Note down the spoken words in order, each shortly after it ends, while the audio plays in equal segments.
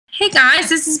Hey guys,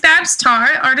 this is Babs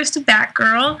Tarr, artist of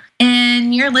Batgirl,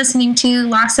 and you're listening to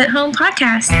Lost at Home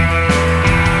podcast.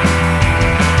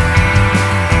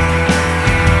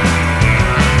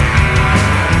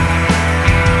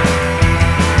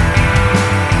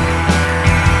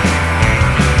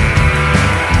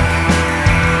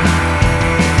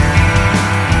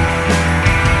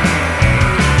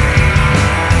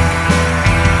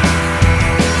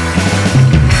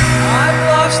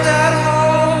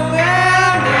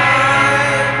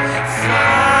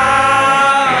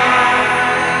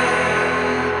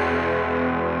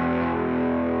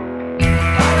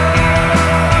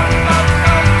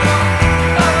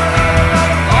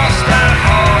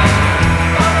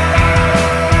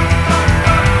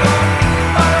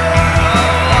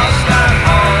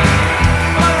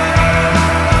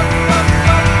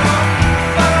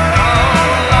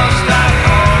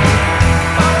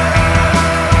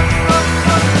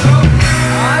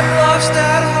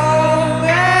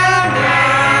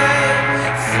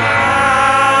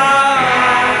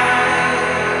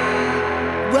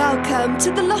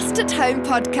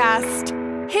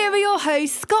 Podcast. Here are your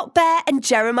hosts, Scott Bear and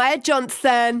Jeremiah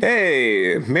Johnson.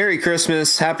 Hey, Merry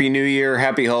Christmas, Happy New Year,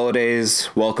 Happy Holidays.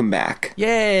 Welcome back.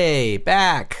 Yay,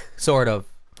 back, sort of.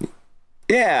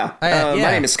 Yeah,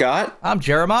 my name is Scott. I'm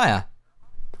Jeremiah.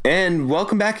 And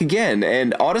welcome back again.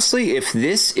 And honestly, if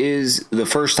this is the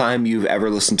first time you've ever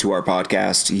listened to our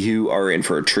podcast, you are in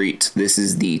for a treat. This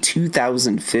is the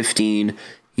 2015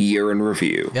 year in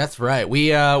review. That's right.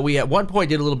 We at one point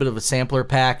did a little bit of a sampler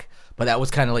pack, but that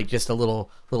was kind of like just a little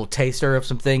taster of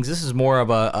some things. This is more of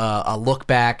a look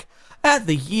back at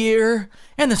the year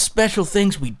and the special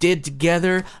things we did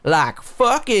together, like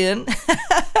fucking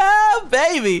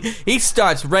baby. He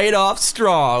starts right off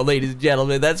strong, ladies and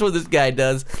gentlemen. That's what this guy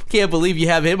does. Can't believe you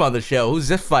have him on the show. Who's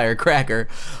this firecracker?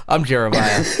 I'm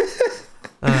Jeremiah.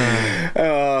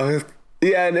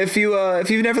 Yeah, and if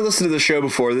you've never listened to the show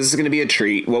before, this is going to be a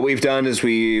treat. What we've done is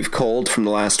we've culled from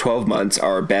the last 12 months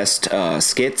our best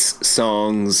skits,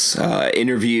 songs,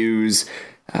 interviews,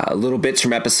 little bits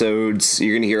from episodes.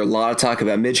 You're going to hear a lot of talk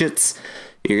about midgets.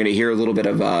 You're going to hear a little bit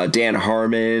of Dan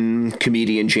Harmon,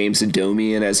 comedian James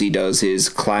Adomian as he does his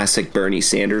classic Bernie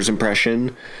Sanders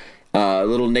impression. A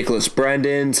little Nicholas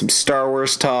Brendan, some Star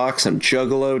Wars talk, some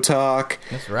Juggalo talk.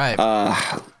 That's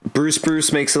right.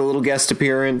 Bruce makes a little guest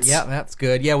appearance. Yeah, that's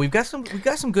good. Yeah, we've got some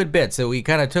good bits. So we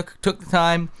kind of took the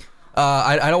time.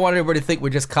 I don't want everybody to think we're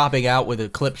just copping out with a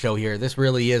clip show here. This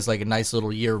really is like a nice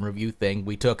little year in review thing.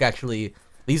 We took actually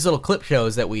these little clip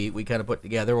shows that we kind of put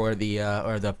together, or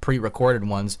the pre-recorded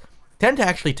ones, tend to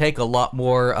actually take a lot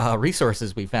more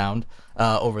resources we found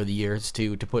over the years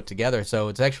to put together. So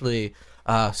it's actually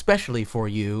especially for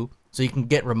you, so you can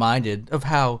get reminded of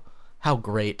how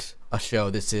great a show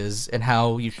this is, and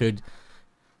how you should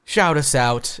shout us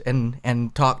out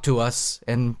and talk to us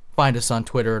and find us on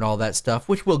Twitter and all that stuff,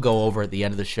 which we'll go over at the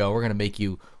end of the show. We're going to make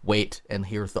you wait and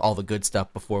hear all the good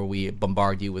stuff before we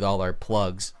bombard you with all our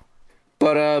plugs.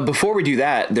 But before we do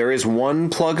that, there is one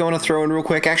plug I want to throw in real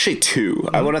quick. Actually, two.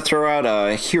 Mm-hmm. I want to throw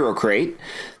out Hero Crate.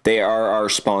 They are our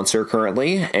sponsor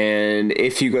currently. And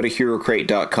if you go to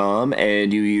HeroCrate.com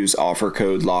and you use offer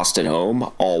code Lost at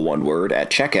Home, all one word, at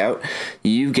checkout,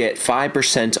 you get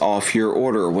 5% off your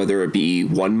order, whether it be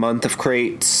 1 month of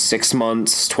Crate, 6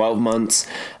 months, 12 months.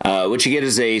 What you get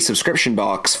is a subscription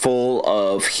box full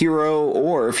of Hero,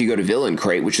 or if you go to Villain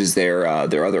Crate, which is their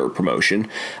other promotion,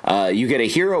 you get a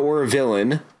Hero or a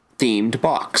Villain themed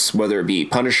box, whether it be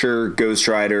Punisher, Ghost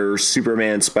Rider,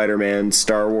 Superman, Spider-Man,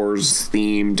 Star Wars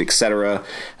themed, etc.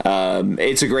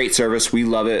 It's a great service. We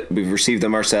love it. We've received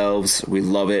them ourselves. We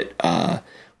love it.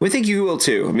 We think you will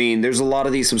too. I mean, there's a lot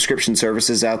of these subscription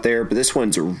services out there, but this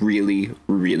one's really,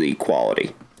 really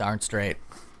quality. Darn straight.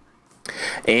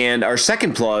 And our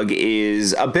second plug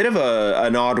is a bit of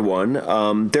an odd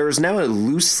one. There is now a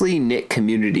loosely knit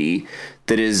community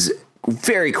that is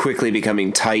very quickly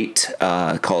becoming tight,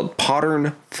 called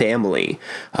Podern Family.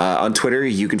 On Twitter,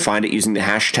 you can find it using the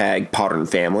hashtag Podern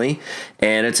Family,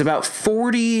 and it's about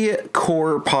 40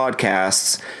 core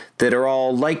podcasts that are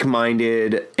all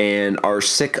like-minded and are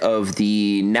sick of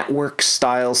the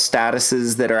network-style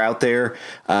statuses that are out there.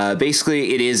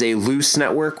 Basically, it is a loose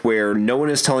network where no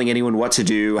one is telling anyone what to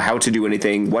do, how to do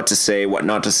anything, what to say, what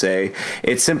not to say.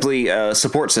 It's simply a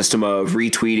support system of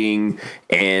retweeting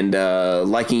and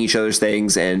liking each other's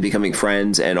things and becoming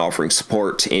friends and offering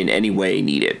support in any way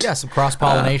needed. Yeah, some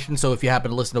cross-pollination. So if you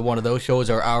happen to listen to one of those shows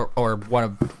or one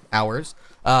of ours,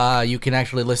 you can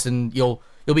actually listen.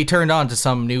 You'll be turned on to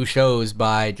some new shows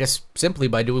by just simply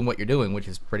by doing what you're doing, which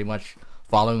is pretty much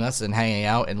following us and hanging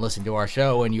out and listening to our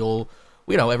show, and you'll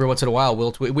every once in a while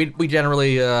we'll tweet. We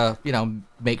generally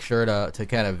make sure to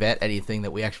kind of vet anything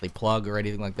that we actually plug or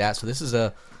anything like that. So this is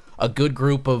a good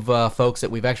group of folks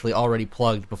that we've actually already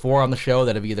plugged before on the show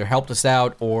that have either helped us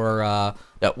out or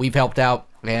that we've helped out,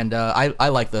 and I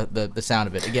like the sound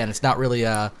of it. Again, it's not really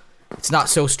it's not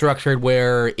so structured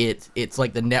where it's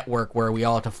like the network where we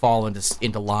all have to fall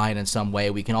into line in some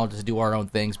way. We can all just do our own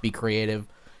things, be creative,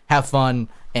 have fun,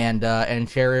 and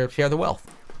share the wealth.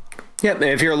 Yep,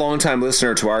 and if you're a longtime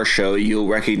listener to our show, you'll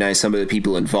recognize some of the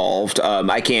people involved.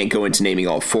 I can't go into naming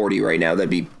all 40 right now.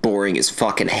 That'd be boring as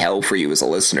fucking hell for you as a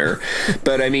listener.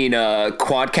 But I mean,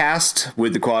 Quadcast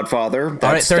with the Quadfather.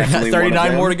 That's all right,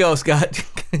 39 more to go, Scott.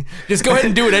 Just go ahead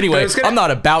and do it anyway. I'm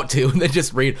not about to. Then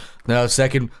just read. No,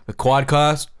 second, the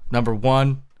Quadcast, number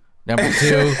 1. Number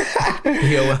 2. But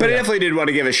I definitely did want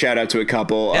to give a shout out to a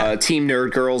couple. Yeah. Team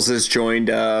Nerd Girls has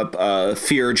joined up.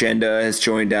 Fear Agenda has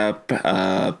joined up.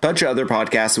 A bunch of other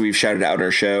podcasts that we've shouted out on our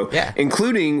show,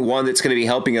 including one that's going to be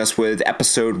helping us with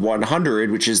episode 100,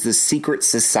 which is the Secret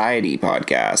Society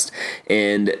podcast.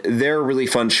 And they're a really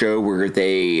fun show where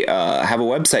they have a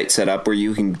website set up where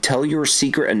you can tell your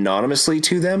secret anonymously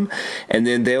to them, and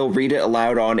then they'll read it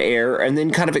aloud on air and then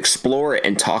kind of explore it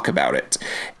and talk about it.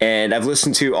 And I've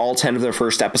listened to all 10 of their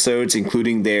first episodes,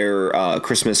 including their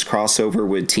Christmas crossover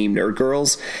with Team Nerd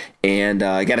Girls, and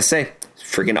I gotta say,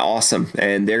 freaking awesome.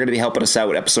 And they're going to be helping us out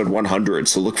with episode 100,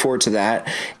 so look forward to that.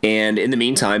 And in the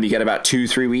meantime, you got about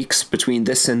 2-3 weeks between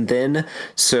this and then,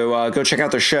 so go check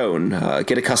out their show and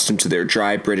get accustomed to their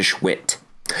dry British wit.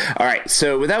 All right,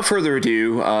 so without further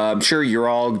ado, I'm sure you're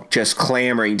all just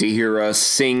clamoring to hear us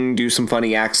sing, do some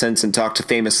funny accents, and talk to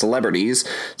famous celebrities.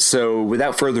 So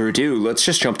without further ado, let's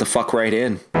just jump the fuck right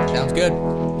in. Sounds good.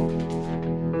 All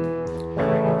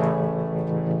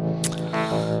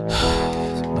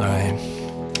right.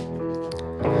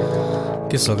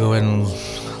 Guess I'll go ahead and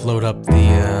load up the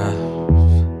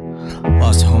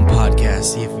Lost at Home podcast,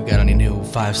 see if we've got any new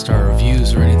 5-star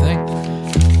reviews or anything.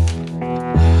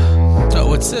 Oh,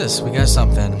 what's this? We got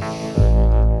something.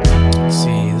 Let's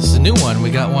see, this is a new one. We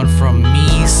got one from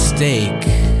Me Steak.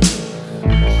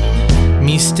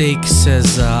 Me Steak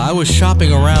says, I was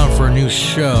shopping around for a new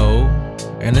show,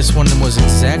 and this one was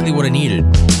exactly what I needed.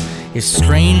 It's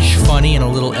strange, funny, and a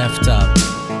little effed up.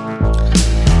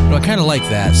 I kind of like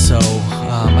that, so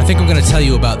I think I'm going to tell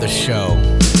you about the show.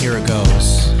 Here it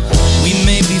goes. We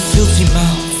may be filthy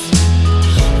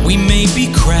mouth, we may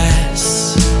be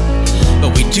crass,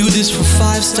 but we do this for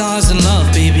 5 stars and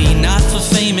love, baby, not for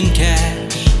fame and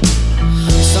cash.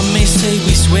 Some may say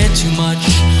we swear too much,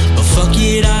 but fuck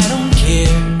it, I don't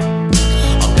care.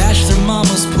 I'll bash their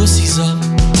mama's pussies up,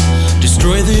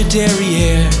 destroy their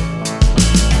derriere.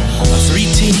 A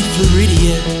 3-titty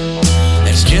Floridian,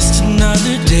 that's just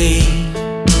another day.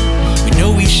 We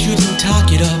know we shouldn't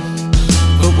talk it up,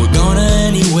 but we're gonna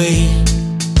anyway.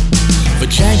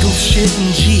 Vajanko shit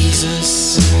and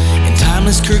Jesus, and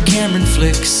timeless Kirk Cameron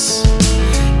flicks.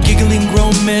 Giggling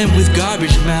grown men with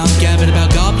garbage mouth, gabbing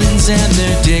about goblins and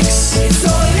their dicks. It's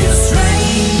all a little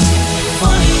strange,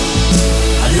 funny,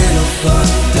 a little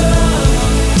fucked up.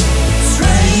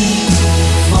 Strange,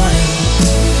 funny,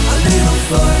 a little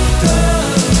fucked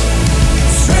up.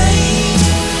 Strange,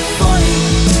 funny,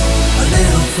 a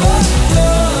little fucked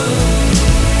up.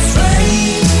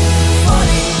 Strange,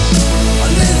 funny, a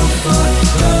little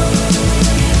fucked up.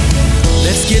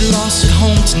 Let's get lost at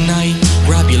home tonight.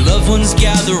 Grab your loved ones,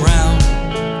 gather round.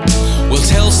 We'll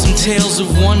tell some tales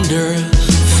of wonder.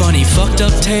 Funny, fucked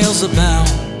up tales abound.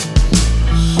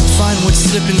 Find what's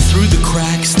slipping through the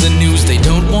cracks, the news they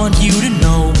don't want you to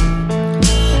know.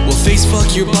 We'll face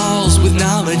fuck your balls with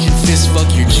knowledge and fist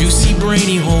fuck your juicy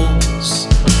brainy holes.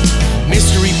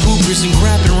 Mystery poopers and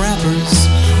crappin' rappers,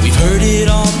 we've heard it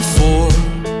all before.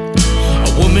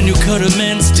 A woman who cut a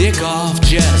man's dick off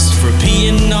just for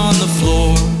peeing on the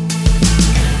floor.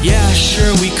 Yeah,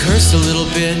 sure, we curse a little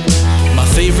bit. My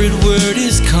favorite word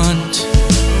is cunt.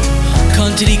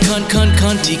 Cuntity cunt, cunt,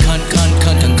 cunty, cunt, cunt,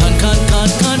 cunt, cunt, cunt, cunt,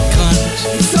 cunt, cunt, cunt.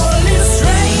 It's all a little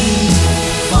strange,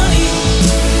 funny,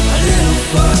 a little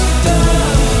fucked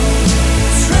up.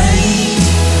 Strange,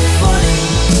 funny,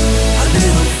 a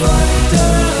little fucked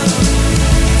up.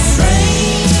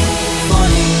 Strange,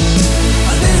 funny,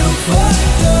 a little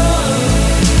fucked up.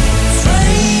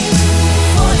 Strange,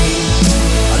 funny,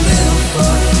 a little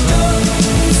fucked up.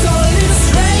 It's all a little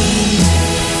strange,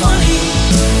 funny,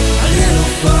 a little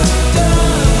fucked up.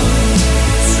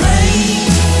 Strange,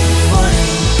 funny,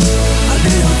 a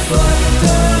little fucked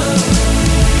up.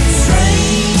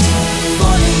 Strange,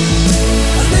 funny,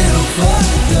 a little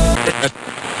fucked up.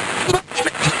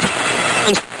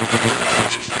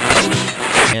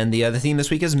 And the other theme this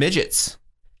week is midgets.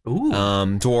 Ooh.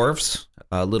 Dwarves,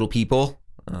 little people,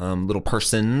 little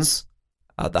persons,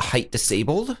 the height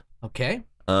disabled. Okay.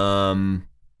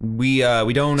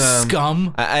 We don't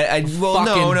Scum. Well,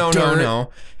 no. Dirt.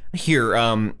 Here,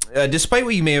 despite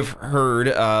what you may have heard,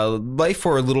 life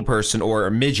for a little person, or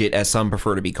a midget as some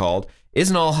prefer to be called,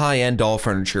 isn't all high-end doll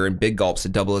furniture and big gulps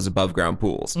that double as above-ground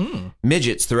pools.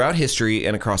 Midgets throughout history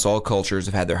and across all cultures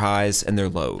have had their highs and their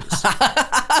lows.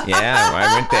 Yeah,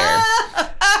 I went there.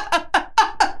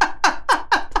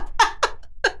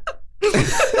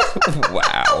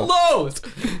 Wow. Lows.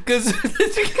 Because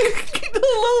the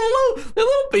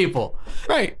little people.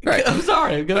 Right. I'm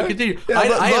sorry. I'm going to continue.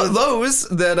 Lows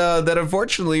that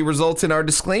unfortunately result in our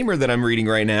disclaimer that I'm reading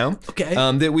right now. Okay.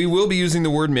 That we will be using the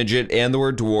word midget and the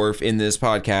word dwarf in this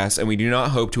podcast, and we do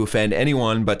not hope to offend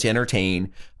anyone, but to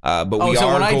entertain. But we so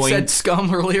are when going. I said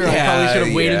scum earlier, I probably should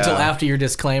have waited until after your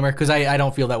disclaimer because I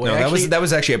don't feel that way. No, that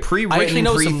was actually a pre-written,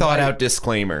 pre-thought-out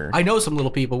disclaimer. I know some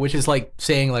little people, which is like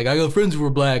saying like I got friends who were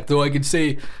black, though I could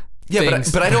say. Yeah,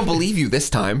 things. but I don't believe you this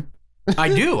time. I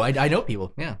do. I know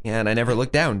people. Yeah. Yeah, and I never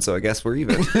look down, so I guess we're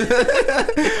even.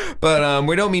 But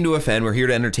we don't mean to offend. We're here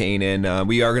to entertain, and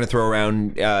we are going to throw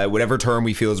around whatever term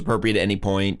we feel is appropriate at any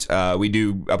point. We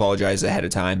do apologize ahead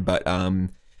of time, but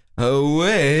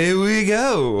away we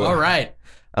go. All right.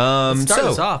 Let's start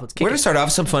this off. We're going to start off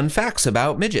with some fun facts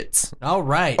about midgets. All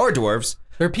right. Or dwarves.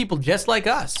 They're people just like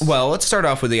us. Well, let's start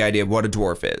off with the idea of what a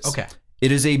dwarf is. Okay. It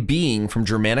is a being from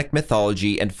Germanic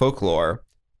mythology and folklore,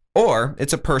 or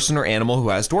it's a person or animal who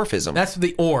has dwarfism. That's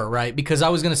the or, right? Because I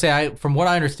was going to say, from what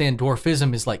I understand,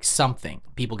 dwarfism is like something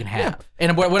people can have. Yeah.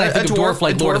 And when I think of dwarf,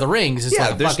 like Lord of the Rings, it's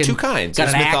like there's fucking, two kinds. Got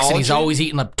there's an mythology. axe and he's always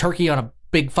eating a turkey on a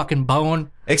big fucking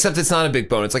bone. Except it's not a big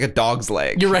bone. It's like a dog's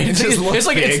leg. You're right. It's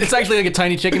actually like a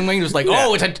tiny chicken wing. Just like,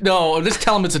 no, just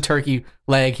tell him it's a turkey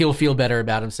leg. He'll feel better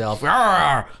about himself.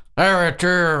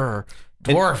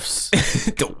 Dwarfs.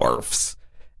 Dwarfs.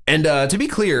 And to be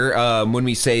clear, when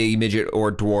we say midget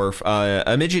or dwarf,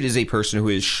 a midget is a person who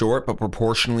is short but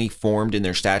proportionally formed in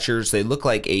their statures. They look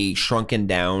like a shrunken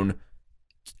down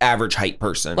average height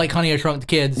person. Like Honey, I Shrunk the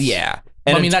Kids. Yeah.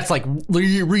 And I mean, that's like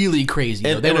really crazy.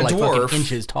 And, they were like dwarf, fucking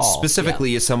inches tall.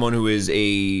 Specifically, is someone who is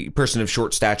a person of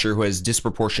short stature who has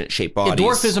disproportionate shaped bodies. Yeah,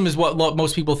 dwarfism is what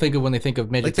most people think of when they think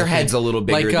of midgets. Like their head's a little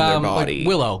bigger than their body. Like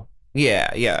Willow.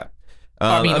 Yeah.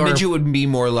 A midget would be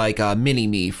more like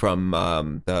Mini-Me from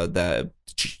the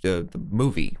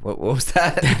movie. What was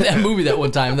that? That movie that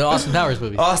one time, the Austin Powers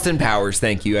movie. Austin Powers,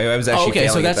 thank you. I was actually okay,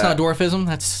 so that's not dwarfism?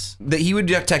 He would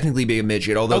technically be a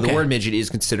midget, although the word midget is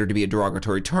considered to be a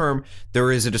derogatory term.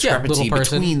 There is a discrepancy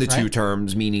between the two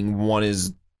terms, meaning one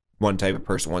is one type of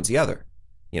person, one's the other.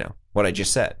 You know, what I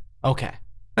just said. Okay.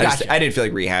 I didn't feel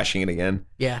like rehashing it again.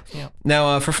 Yeah.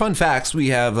 Now, for fun facts, we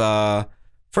have...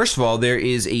 First of all, there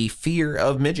is a fear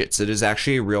of midgets. It is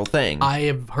actually a real thing. I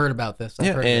have heard about this.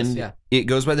 It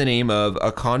goes by the name of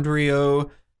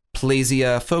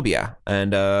achondroplasia phobia.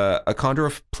 And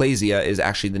achondroplasia is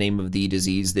actually the name of the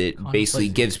disease that basically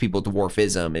gives people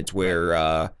dwarfism. It's where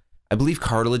I believe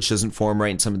cartilage doesn't form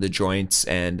right in some of the joints,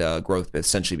 and growth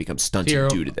essentially becomes stunted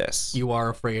due to this. You are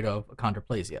afraid of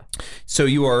achondroplasia. So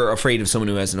you are afraid of someone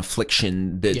who has an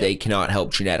affliction that they cannot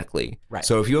help genetically. Right.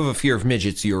 So if you have a fear of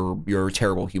midgets, you're a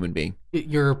terrible human being.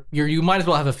 You might as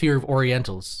well have a fear of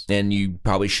Orientals. And you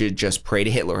probably should just pray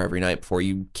to Hitler every night before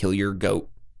you kill your goat.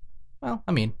 Well,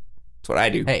 I mean, that's what I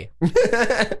do. Hey,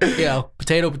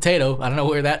 potato. I don't know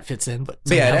where that fits in, but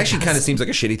yeah, it actually kind of seems like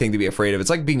a shitty thing to be afraid of.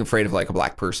 It's like being afraid of like a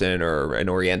black person or an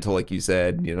Oriental, like you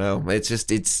said. You know, it's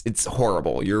just it's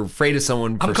horrible. You're afraid of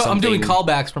someone for something. I'm doing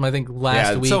callbacks from I think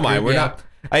last week. So am I. We're not.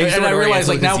 I realize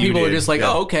like now people are just like,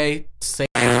 oh, okay.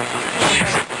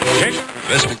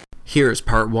 Here's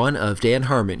part 1 of Dan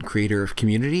Harmon, creator of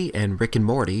Community and Rick and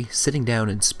Morty, sitting down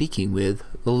and speaking with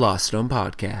the Lost Stone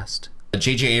Podcast.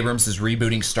 J.J. Abrams is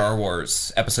rebooting Star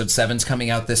Wars. Episode 7's coming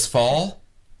out this fall.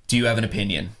 Do you have an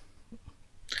opinion?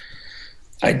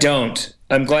 I don't.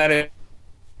 I'm glad it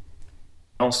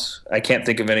else. I can't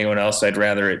think of anyone else I'd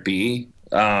rather it be.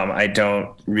 I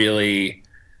don't really.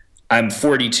 I'm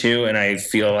 42 and I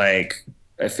feel like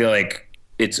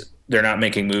they're not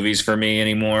making movies for me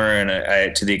anymore, and I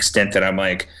to the extent that I'm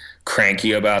like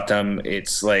cranky about them,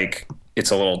 it's like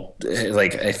it's a little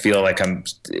like I feel like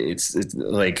it's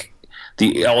like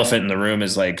the elephant in the room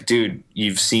is like, dude,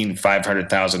 you've seen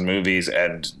 500,000 movies,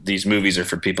 and these movies are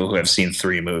for people who have seen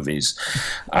 3 movies.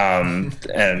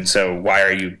 And so why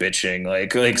are you bitching?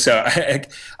 Like, so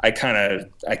I kind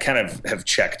of have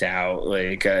checked out.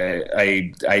 Like,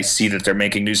 I see that they're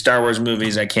making new Star Wars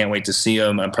movies. I can't wait to see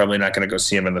them. I'm probably not going to go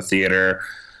see them in the theater.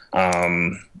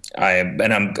 I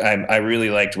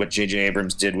really liked what J.J.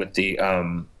 Abrams did with the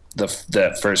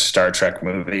the first Star Trek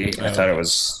movie. I thought it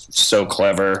was so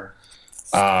clever,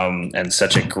 and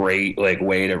such a great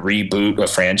way to reboot a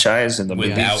franchise in the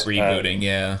without movies. rebooting.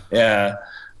 Yeah.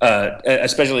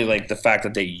 Especially the fact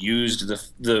that they used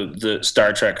the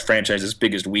Star Trek franchise's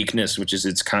biggest weakness, which is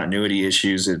its continuity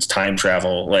issues, its time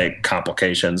travel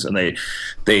complications, and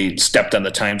they stepped on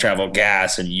the time travel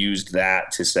gas and used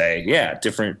that to say,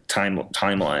 different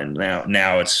timeline.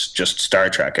 Now it's just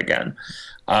Star Trek again.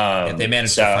 They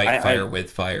managed to fight fire with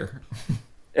fire.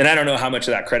 And I don't know how much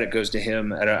of that credit goes to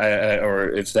him, or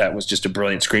if that was just a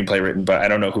brilliant screenplay written. But I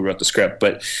don't know who wrote the script.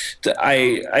 But it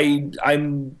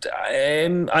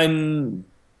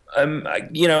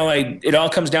all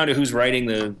comes down to who's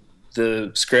writing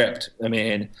the script. I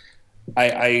mean,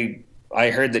 I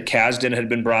heard that Kasdan had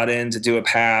been brought in to do a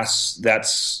pass.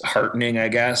 That's heartening, I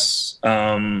guess.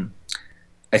 I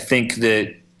think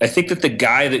that the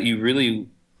guy that you really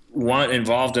want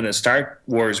involved in a Star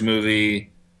Wars movie,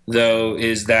 though,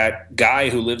 is that guy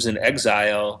who lives in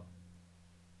exile.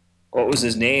 What was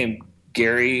his name?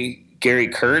 Gary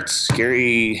Kurtz?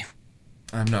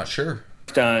 I'm not sure.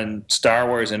 On Star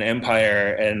Wars and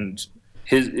Empire, and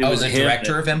it was the him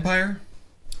director of Empire?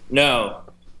 No.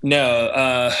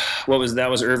 What was that?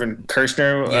 Was Irvin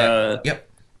Kershner? Yep.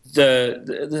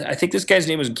 I think this guy's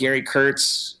name was Gary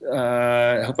Kurtz.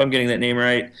 I hope I'm getting that name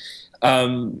right.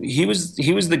 He was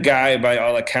the guy, by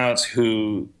all accounts,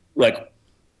 who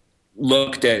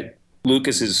looked at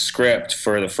Lucas's script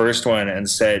for the first one and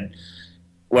said,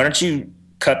 why don't you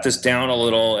cut this down a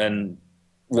little, and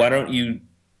why don't you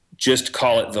just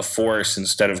call it the Force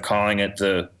instead of calling it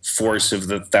the Force of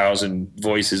the Thousand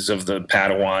Voices of the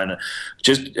Padawan?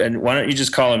 And why don't you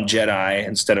just call them Jedi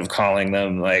instead of calling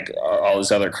them all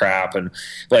this other crap? And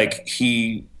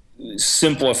he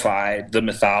simplified the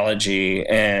mythology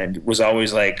and was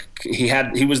always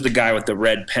he was the guy with the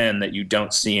red pen that you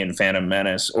don't see in Phantom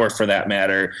Menace, or for that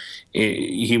matter,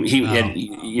 he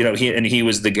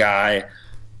was the guy,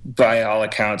 by all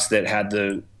accounts, that had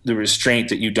the restraint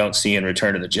that you don't see in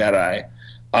Return of the Jedi.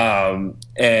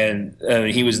 And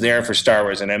he was there for Star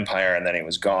Wars and Empire, and then he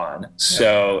was gone.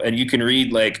 So, and you can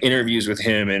read interviews with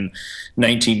him in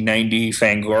 1990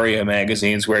 Fangoria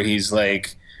magazines where he's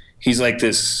like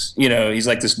this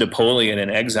Napoleon in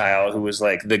exile who was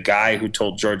the guy who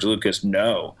told George Lucas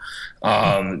no,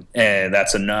 and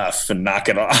that's enough, and knock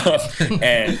it off.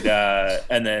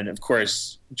 And then of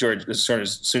course George, as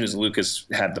soon as Lucas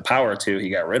had the power to, he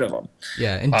got rid of him.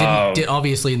 Yeah, and did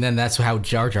obviously, and then that's how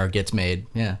Jar Jar gets made.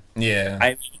 Yeah.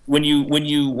 When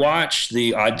you watch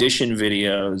the audition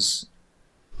videos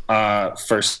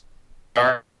for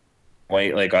Star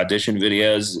Wars, audition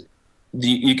videos,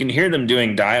 you can hear them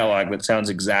doing dialogue that sounds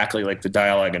exactly like the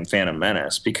dialogue in Phantom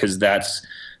Menace, because that's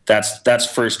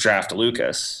first draft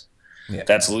Lucas. Yeah.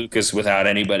 That's Lucas without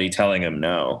anybody telling him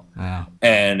no. Wow.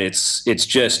 And it's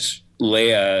just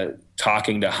Leia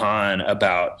talking to Han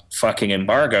about fucking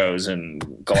embargoes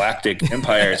and galactic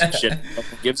empires and shit no one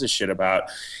gives a shit about,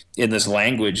 in this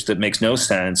language that makes no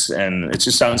sense. And it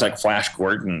just sounds like Flash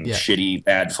Gordon, shitty,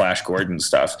 bad Flash Gordon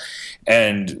stuff.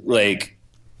 And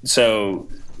so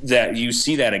that you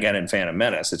see that again in Phantom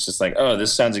Menace. It's just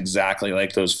this sounds exactly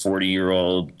like those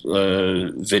 40-year-old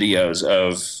videos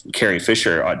of Carrie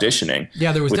Fisher auditioning.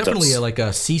 Yeah, there was definitely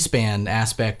a C-SPAN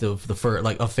aspect of of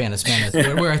Phantom Menace,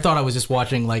 where I thought I was just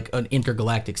watching an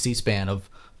intergalactic C-SPAN of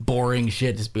boring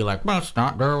shit, just be well, it's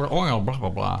not there with oil, blah blah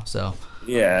blah. So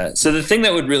yeah. So the thing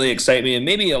that would really excite me, and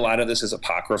maybe a lot of this is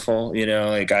apocryphal,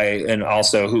 and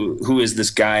also who is this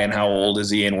guy and how old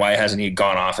is he and why hasn't he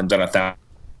gone off and done 1,000?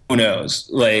 Who knows?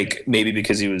 Maybe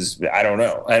because he was, I don't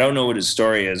know. I don't know what his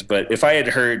story is, but if I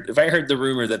heard the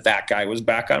rumor that guy was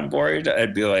back on board,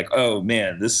 I'd be like, oh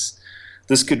man, this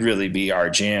could really be our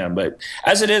jam. But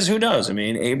as it is, who knows? I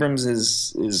mean, Abrams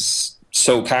is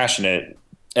so passionate,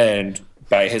 and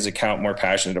by his account, more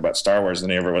passionate about Star Wars than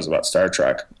he ever was about Star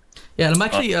Trek. Yeah, and I'm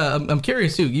actually, I'm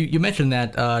curious too. You mentioned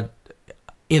that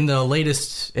in the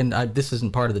latest, and this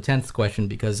isn't part of the 10th question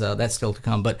because that's still to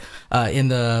come, but in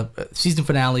the season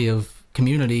finale of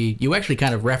Community, you actually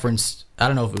kind of referenced, I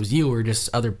don't know if it was you or just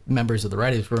other members of the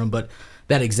writers' room, but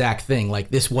that exact thing,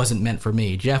 this wasn't meant for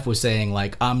me. Jeff was saying,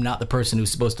 I'm not the person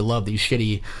who's supposed to love these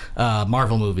shitty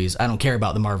Marvel movies. I don't care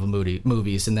about the Marvel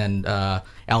movies. And then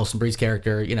Alison Brie's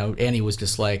character, Annie was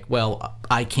just well,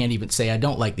 I can't even say I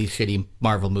don't like these shitty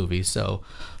Marvel movies. So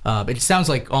it sounds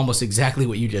like almost exactly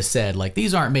what you just said.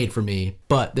 These aren't made for me,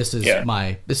 but this is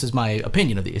my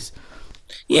opinion of these.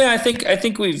 Yeah, I think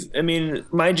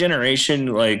my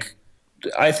generation,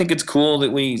 I think it's cool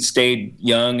that we stayed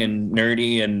young and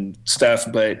nerdy and stuff,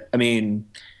 but I mean,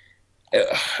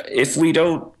 if we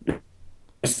don't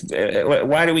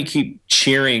why do we keep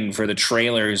cheering for the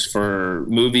trailers for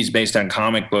movies based on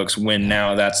comic books when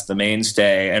now that's the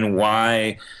mainstay? And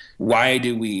why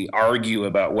do we argue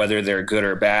about whether they're good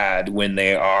or bad when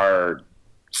they are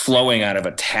flowing out of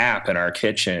a tap in our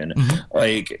kitchen? Mm-hmm.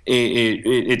 Like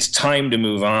it's time to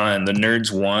move on. The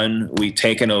nerds won. We've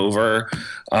taken over.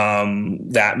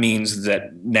 That means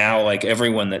that now, like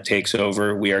everyone that takes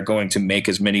over, we are going to make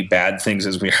as many bad things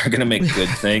as we are going to make good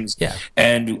things. Yeah.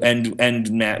 And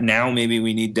now maybe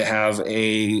we need to have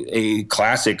a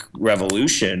classic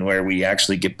revolution where we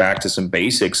actually get back to some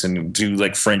basics and do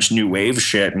like French New Wave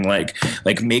shit and like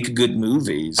make good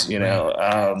movies, you know,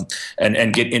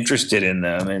 and get interested in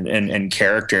them and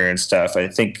character and stuff. I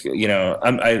think, you know,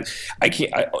 I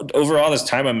can't. Over all this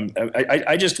time,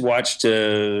 I just watched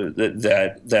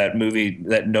that movie,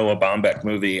 that Noah Baumbach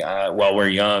movie, While We're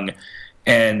Young,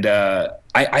 and I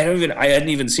hadn't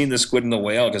even seen The Squid and the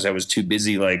Whale because I was too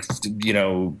busy, like, you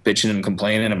know, bitching and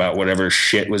complaining about whatever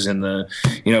shit was in the,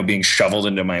 you know, being shoveled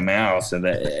into my mouth. And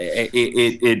I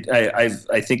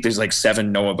think there's like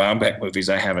 7 Noah Baumbach movies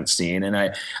I haven't seen,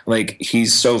 and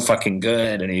he's so fucking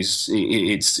good, and he's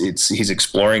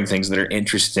exploring things that are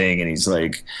interesting, and he's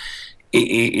like. I'm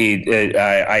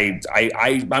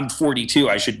 42.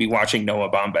 I should be watching Noah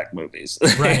Baumbach movies,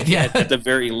 right? Yeah, at the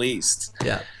very least.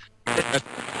 Yeah.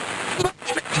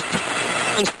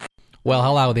 Well,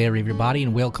 hello there, everybody,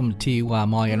 and welcome to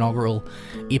my inaugural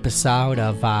episode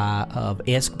of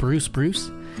Ask Bruce.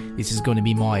 This is going to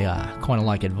be my kind of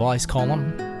like advice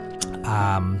column.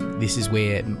 This is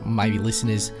where maybe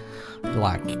listeners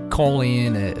like call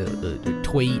in,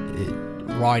 tweet,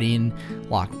 write in,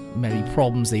 like maybe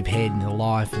problems they've had in their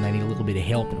life and they need a little bit of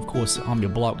help. And of course, I'm your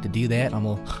bloke to do that.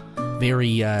 I'm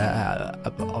very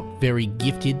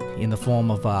gifted in the form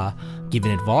of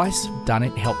giving advice. Done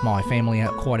it, helped my family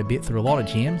out quite a bit through a lot of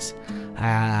jams. So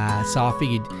I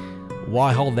figured,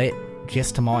 why hold that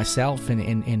just to myself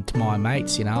and to my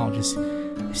mates? You know, I'll just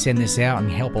send this out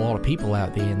and help a lot of people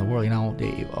out there in the world. You know,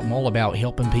 I'm all about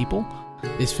helping people.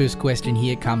 This first question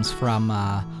here comes from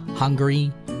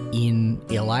Hungary in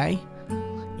LA.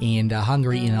 And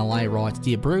Hungary in LA writes,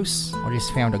 Dear Bruce, I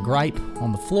just found a grape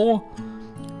on the floor.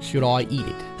 Should I eat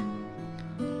it?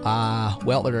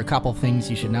 Well, there are a couple of things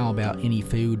you should know about any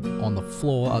food on the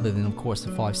floor, other than, of course, the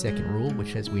 5-second rule,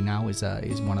 which, as we know, is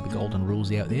one of the golden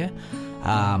rules out there.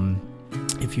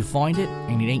 If you find it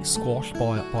and it ain't squashed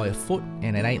by a foot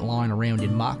and it ain't lying around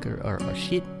in muck or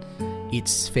shit,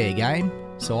 it's fair game.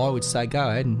 So I would say go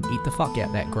ahead and eat the fuck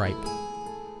out that grape.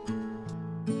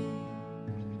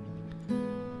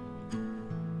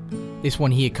 This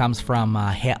one here comes from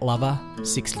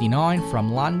HatLover69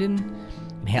 from London.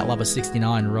 And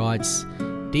HatLover69 writes,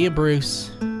 Dear Bruce,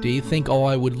 do you think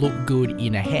I would look good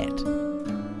in a hat?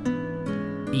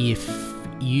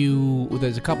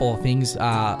 There's a couple of things.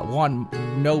 One,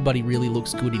 nobody really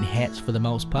looks good in hats for the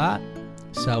most part.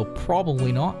 So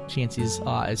probably not. Chances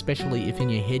are, especially if in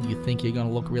your head you think you're going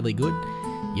to look really good,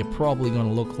 you're probably going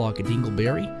to look like a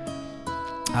dingleberry.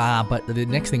 But the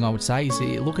next thing I would say is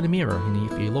look in the mirror,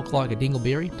 and if you look like a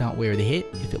dingleberry, don't wear the hat.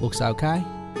 If it looks okay,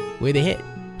 wear the hat.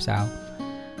 So,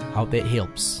 hope that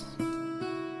helps.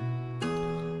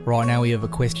 Right now we have a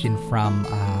question from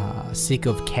Sick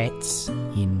of Cats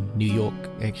in New York,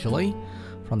 actually,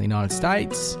 from the United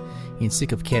States. And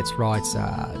Sick of Cats writes,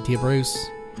 Dear Bruce,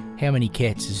 how many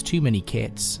cats is too many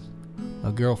cats?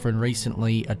 My girlfriend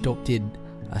recently adopted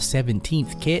a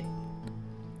 17th cat.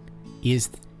 Is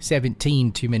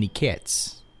 17 too many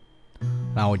cats?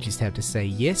 I would just have to say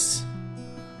yes.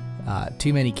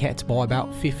 Too many cats by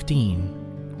about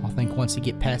 15. I think once you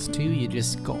get past 2, you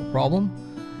just got a problem,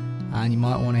 and you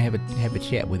might want to have a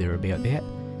chat with her about that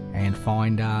and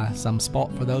find some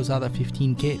spot for those other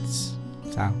 15 cats.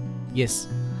 So yes,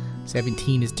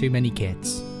 17 is too many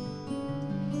cats.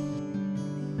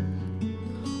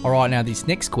 Alright, now this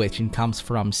next question comes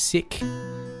from Sick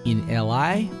in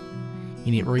LA.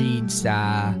 And it reads,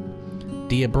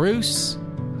 Dear Bruce,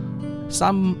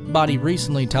 somebody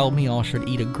recently told me I should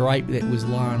eat a grape that was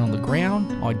lying on the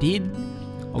ground. I did.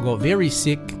 I got very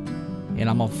sick, and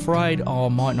I'm afraid I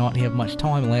might not have much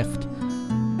time left.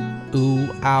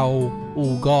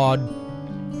 Oh God,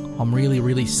 I'm really,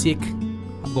 really sick.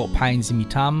 I've got pains in my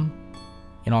tum,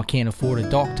 and I can't afford a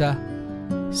doctor,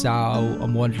 so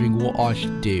I'm wondering what I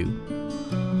should do.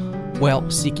 Well,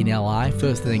 sick in LA,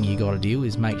 first thing you got to do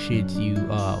is make sure you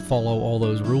follow all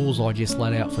those rules I just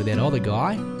laid out for that other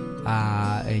guy,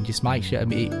 and just make sure. I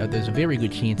mean, there's a very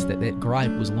good chance that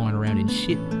grape was lying around in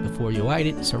shit before you ate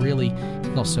it. So really,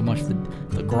 it's not so much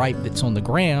the grape that's on the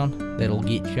ground that'll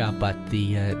get you, but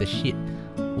the shit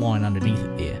lying underneath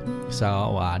it there.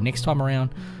 So next time around,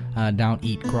 Don't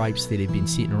eat grapes that have been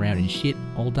sitting around in shit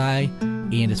all day.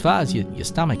 And as far as your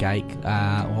stomach ache,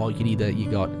 well, you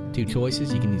got two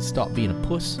choices. You can stop being a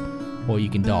puss, or you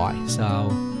can die. So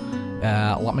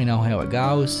let me know how it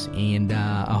goes, and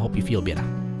I hope you feel better.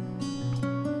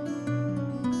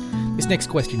 This next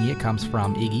question here comes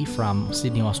from Iggy from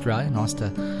Sydney, Australia. Nice to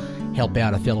help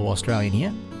out a fellow Australian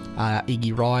here.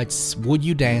 Iggy writes, would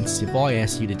you dance if I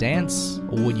asked you to dance,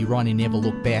 or would you run and never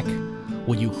look back?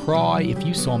 Would you cry if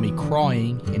you saw me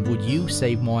crying, and would you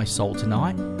save my soul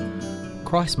tonight?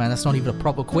 Christ, man, that's not even a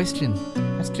proper question.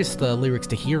 That's just the lyrics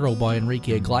to Hero by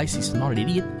Enrique Iglesias. I'm not an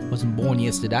idiot. Wasn't born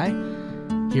yesterday.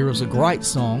 Hero's a great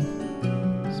song.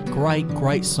 It's a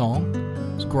great song.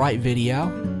 It's a great video.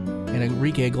 And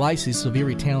Enrique Iglesias is a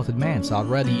very talented man, so I'd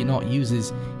rather you not use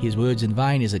his words in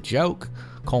vain as a joke,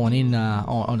 calling in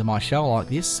onto my show like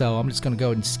this. So I'm just going to go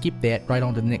ahead and skip that right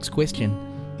on to the next question.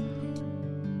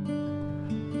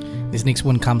 This next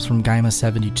one comes from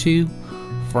Gamer72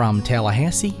 from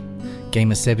Tallahassee.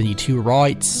 Gamer72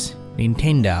 writes,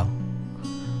 Nintendo.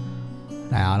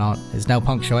 Now, there's no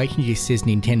punctuation, it just says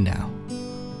Nintendo.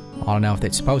 I don't know if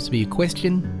that's supposed to be a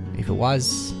question. If it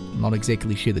was, I'm not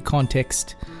exactly sure the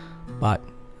context, but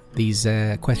these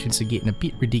questions are getting a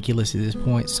bit ridiculous at this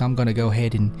point, so I'm going to go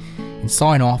ahead and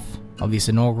sign off of this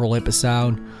inaugural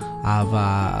episode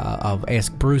of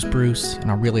Ask Bruce,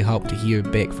 and I really hope to hear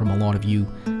back from a lot of you,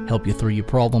 help you through your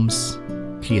problems.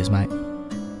 Cheers, mate.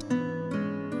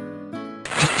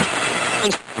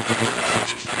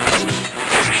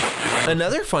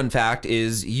 Another fun fact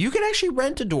is you can actually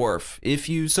rent a dwarf if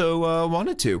you so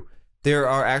wanted to. There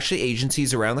are actually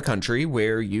agencies around the country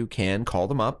where you can call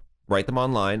them up, write them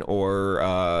online, or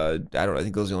I don't know, I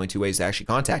think those are the only two ways to actually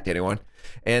contact anyone.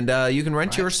 And you can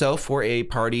rent yourself for a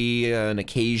party, an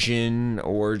occasion,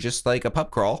 or just like a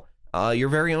pub crawl, your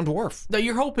very own dwarf. Now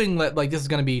you're hoping that like this is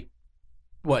going to be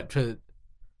what to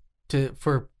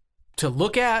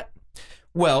look at.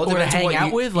 Well, or to hang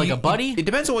out with, like a buddy? It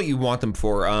depends on what you want them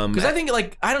for. Because I think,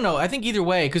 like, I don't know. I think either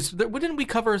way, because didn't we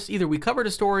cover, either we covered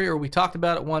a story or we talked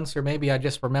about it once, or maybe I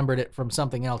just remembered it from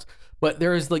something else. But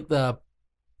there is, like, the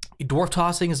dwarf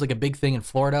tossing is, like, a big thing in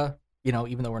Florida. You know,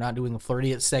 even though we're not doing a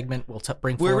Floridian segment, we'll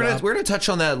bring Florida up. We're gonna touch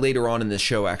on that later on in this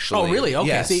show, actually. Oh, really? Okay.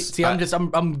 Yes. See, I'm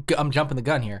jumping the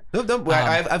gun here. No,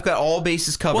 I've got all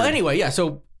bases covered. Well, anyway, yeah.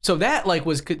 So that like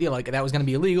was like that was going to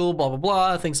be illegal, blah blah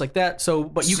blah, things like that. So,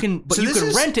 but you can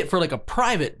rent it for like a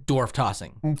private dwarf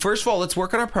tossing. First of all, let's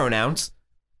work on our pronouns.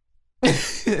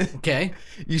 Okay.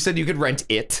 You said you could rent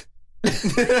it.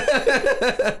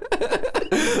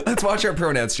 Let's watch our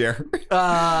pronouns, Jer.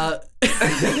 Oh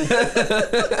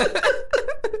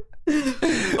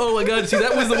my god, see,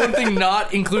 that was the one thing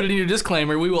not included in your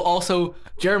disclaimer.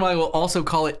 Jeremiah will also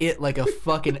call it like a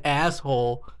fucking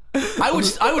asshole. I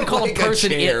would call like a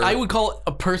person it. I would call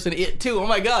a person it too. Oh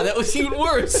my god, that was even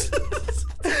worse.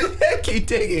 Keep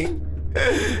digging.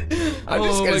 I'm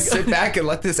just gonna sit back and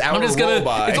let this hour roll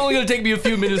by. It's only gonna take me a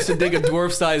few minutes to dig a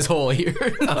dwarf-sized hole here.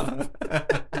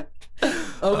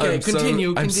 Okay,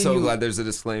 continue. I'm so glad there's a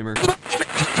disclaimer.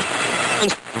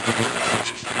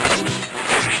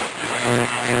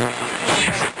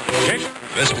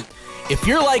 If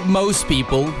you're like most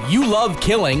people, you love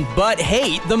killing but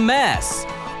hate the mess.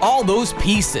 All those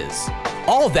pieces,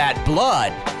 all that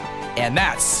blood, and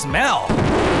that smell.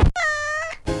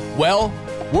 Well,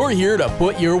 we're here to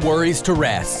put your worries to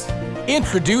rest.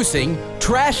 Introducing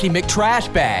Trashy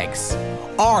McTrash Bags.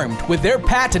 Armed with their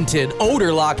patented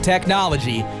odor lock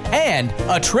technology and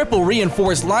a triple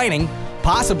reinforced lining,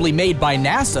 possibly made by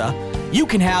NASA, you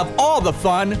can have all the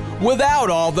fun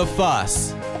without all the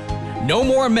fuss. No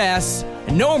more mess,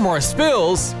 no more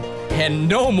spills, and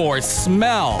no more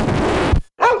smell.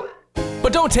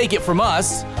 But don't take it from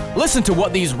us. Listen to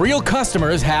what these real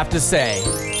customers have to say.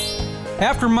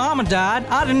 After Mama died,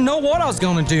 I didn't know what I was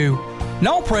gonna do.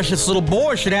 No precious little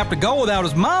boy should have to go without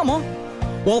his mama.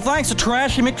 Well, thanks to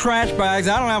Trashy McTrash Bags,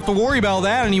 I don't have to worry about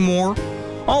that anymore.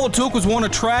 All it took was one of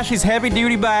Trashy's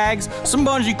heavy-duty bags, some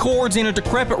bungee cords in a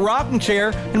decrepit rocking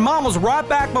chair, and Mama's right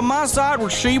back by my side where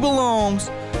she belongs.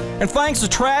 And thanks to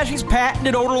Trashy's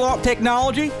patented odor lock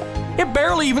technology, it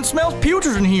barely even smells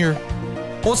putrid in here.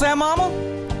 What's that, Mama?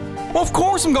 Well, of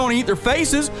course I'm going to eat their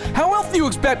faces. How else do you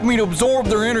expect me to absorb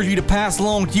their energy to pass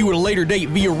along to you at a later date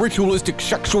via ritualistic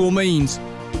sexual means?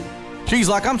 She's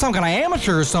like I'm some kind of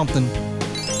amateur or something.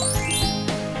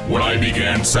 When I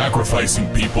began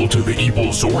sacrificing people to the evil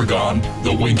Zorgon,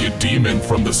 the winged demon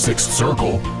from the Sixth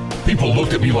Circle, people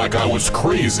looked at me like I was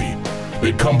crazy.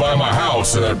 They'd come by my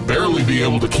house and I'd barely be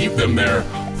able to keep them there,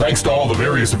 thanks to all the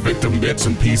various victim bits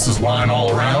and pieces lying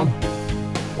all around.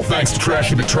 Well, thanks to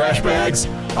Trashy McTrashbags,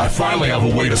 I finally have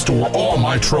a way to store all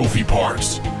my trophy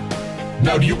parts.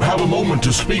 Now, do you have a moment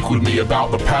to speak with me about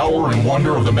the power and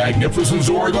wonder of the magnificent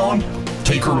Zorgon,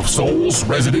 taker of souls,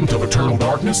 resident of eternal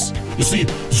darkness? You see,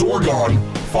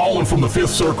 Zorgon, fallen from the fifth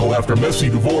circle after messy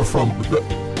divorce from...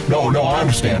 No, I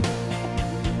understand.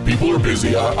 People are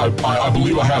busy. I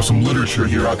believe I have some literature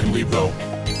here I can leave, though.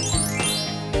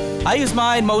 I use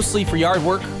mine mostly for yard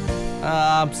work,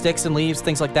 sticks and leaves,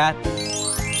 things like that.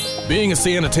 Being a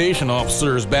sanitation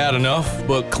officer is bad enough,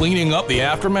 but cleaning up the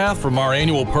aftermath from our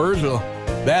annual purge,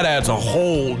 that adds a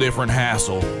whole different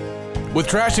hassle. With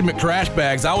Trashy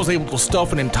McTrashbags, I was able to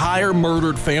stuff an entire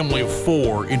murdered family of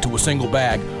 4 into a single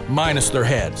bag, minus their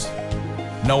heads.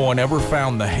 No one ever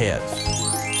found the heads.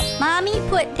 Mommy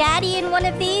put Daddy in one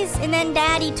of these, and then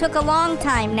Daddy took a long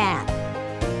time nap.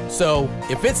 So,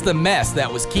 if it's the mess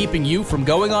that was keeping you from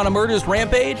going on a murderous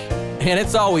rampage, and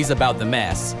it's always about the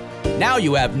mess, now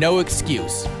you have no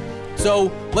excuse.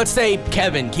 So, let's say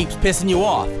Kevin keeps pissing you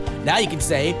off. Now you can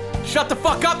say, "Shut the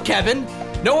fuck up, Kevin!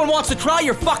 No one wants to try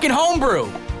your fucking homebrew!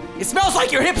 It smells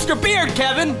like your hipster beard,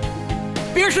 Kevin!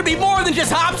 Beer should be more than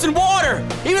just hops and water,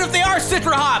 even if they are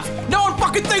Citra hops! No one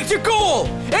fucking thinks you're cool!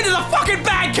 Into the fucking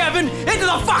bag, Kevin! Into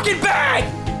the fucking bag!"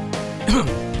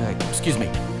 Excuse me.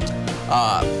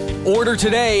 Order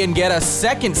today and get a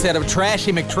second set of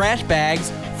Trashy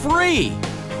McTrashbags free.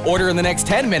 Order in the next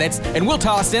 10 minutes and we'll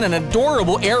toss in an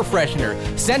adorable air freshener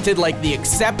scented like the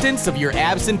acceptance of your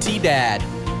absentee dad.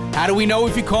 How do we know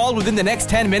if you called within the next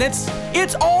 10 minutes?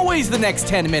 It's always the next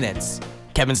 10 minutes.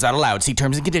 Kevin's not allowed. See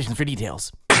terms and conditions for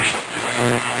details.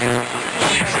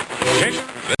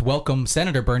 Welcome,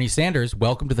 Senator Bernie Sanders.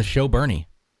 Welcome to the show, Bernie.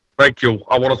 Thank you.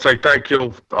 I want to say thank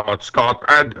you, Scott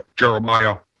and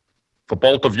Jeremiah, for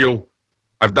both of you.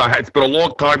 It's been a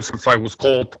long time since I was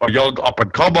called a young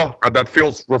up-and-comer, and that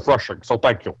feels refreshing, so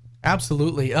thank you.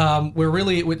 Absolutely.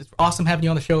 It's awesome having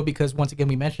you on the show because, once again,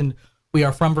 we mentioned we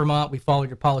are from Vermont. We followed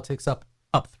your politics up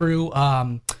through.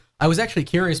 I was actually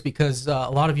curious because a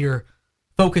lot of your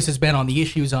focus has been on the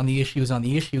issues, and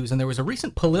there was a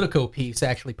recent Politico piece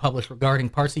actually published regarding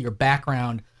parts of your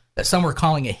background that some were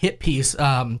calling a hit piece.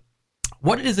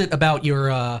 What is it about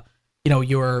your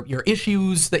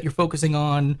issues that you're focusing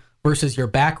on versus your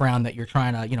background that you're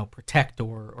trying to, protect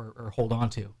or hold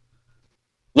on to?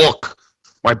 Look,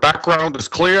 my background is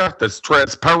clear. There's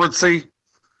transparency.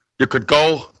 You could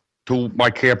go to my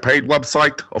campaign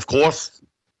website, of course.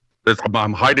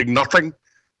 I'm hiding nothing.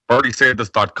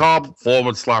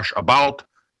 BernieSanders.com/about.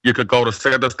 You could go to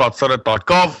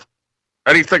Sanders.senate.gov.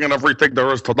 Anything and everything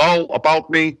there is to know about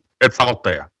me, it's out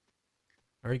there.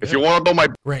 Very good. If you want to know my...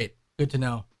 Great. Good to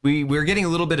know. We're getting a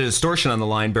little bit of distortion on the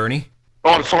line, Bernie.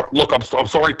 Oh, I'm sorry. Look, I'm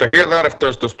sorry to hear that. If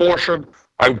there's distortion,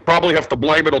 I would probably have to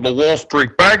blame it on the Wall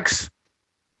Street banks.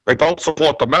 They don't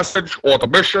support the message or the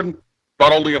mission,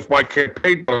 not only of my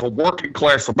campaign, but of working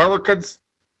class Americans.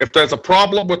 If there's a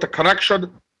problem with the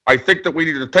connection, I think that we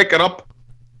need to take it up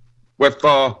with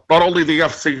not only the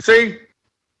FCC,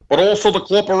 but also the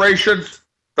corporations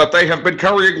that they have been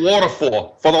carrying water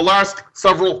for the last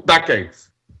several decades.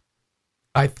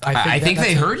 I think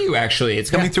they heard you, actually. It's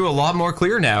coming through a lot more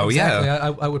clear now. Exactly.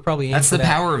 Yeah. I would probably That's the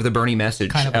power of the Bernie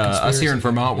message. Kind of us here in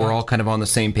Vermont, we're all kind of on the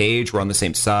same page. We're on the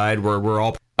same side. We're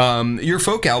all... your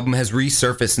folk album has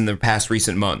resurfaced in the past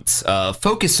recent months.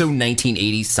 Folk is so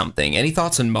 1980s something. Any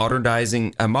thoughts on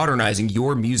modernizing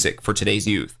your music for today's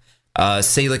youth?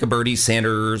 Say like a Bernie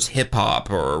Sanders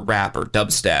hip-hop or rap or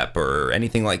dubstep or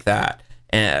anything like that.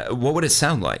 What would it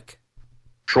sound like?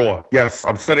 Sure. Yes,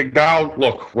 I'm sitting down.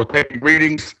 Look, we're taking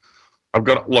readings. I'm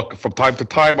gonna look from time to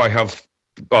time. I have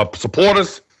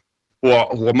supporters who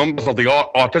are members of the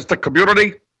artistic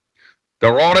community.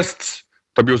 They're artists,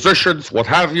 the musicians, what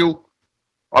have you.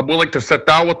 I'm willing to sit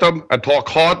down with them and talk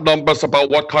hard numbers about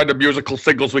what kind of musical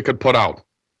singles we could put out.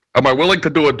 Am I willing to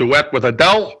do a duet with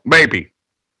Adele? Maybe.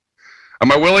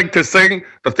 Am I willing to sing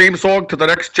the theme song to the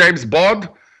next James Bond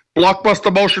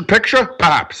blockbuster motion picture?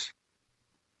 Perhaps.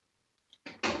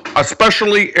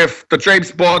 Especially if the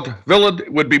James Bond villain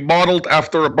would be modeled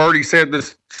after a Bernie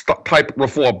Sanders type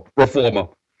reformer.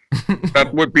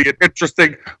 That would be an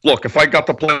interesting look. If I got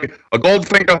to play a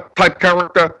Goldfinger type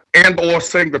character and or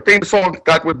sing the theme song,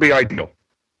 that would be ideal.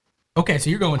 Okay, so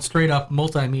you're going straight up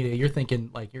multimedia. You're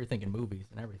thinking movies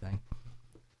and everything.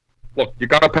 Look, you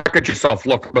got to package yourself.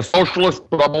 Look, I'm a socialist,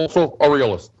 but I'm also a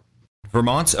realist.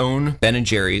 Vermont's own Ben &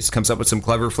 Jerry's comes up with some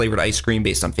clever flavored ice cream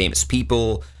based on famous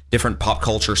people, different pop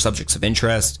culture subjects of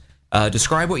interest.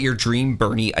 Describe what your dream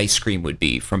Bernie ice cream would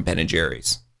be from Ben &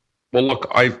 Jerry's. Well, look,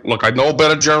 I know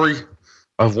Ben & Jerry.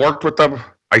 I've worked with them.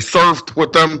 I served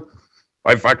with them.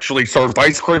 I've actually served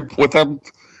ice cream with them.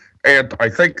 And I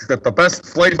think that the best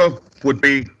flavor would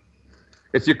be,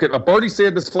 if you could, a Bernie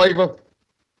Sanders flavor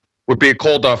would be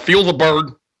called Feel the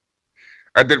Burn.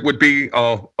 And it would be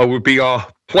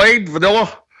plain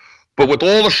vanilla, but with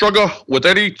all the sugar, with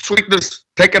any sweetness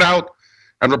taken out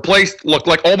and replaced, look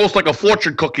like almost like a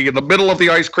fortune cookie. In the middle of the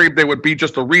ice cream, there would be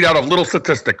just a readout of little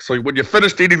statistics. So when you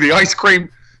finished eating the ice cream,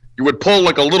 you would pull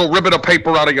like a little ribbon of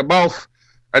paper out of your mouth,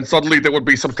 and suddenly there would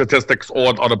be some statistics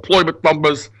on unemployment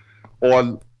numbers,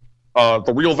 on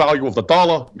the real value of the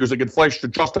dollar, using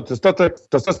inflation-adjusted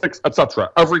statistics,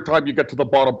 etc. Every time you get to the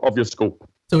bottom of your scoop.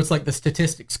 So it's like the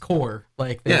statistics core,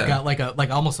 like they've got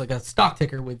like almost like a stock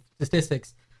ticker with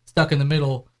statistics stuck in the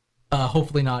middle.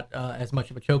 Hopefully not as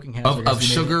much of a choking hazard of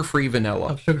sugar-free vanilla.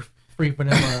 Of sugar-free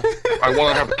vanilla. I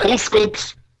want to have 2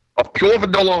 scoops of pure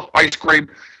vanilla ice cream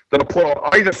that are put on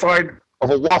either side of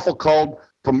a waffle cone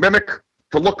to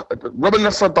look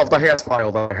reminiscent of the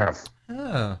hairstyle that I have.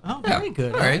 Oh, very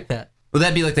good. All I right. like that. Well,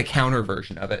 that'd be like the counter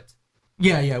version of it.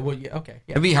 Yeah. Well, yeah. Okay.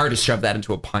 Yeah. It'd be hard to shove that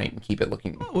into a pint and keep it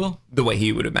looking the way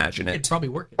he would imagine it. It'd probably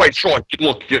work. Wait, sure.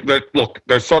 Look.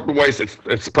 There's certain ways.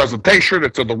 It's presentation.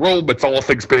 It's in the room. It's all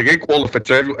things being equal. If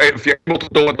you're able to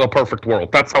do it in a perfect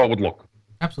world, that's how it would look.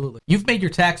 Absolutely. You've made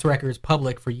your tax records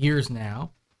public for years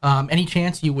now. Any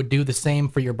chance you would do the same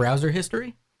for your browser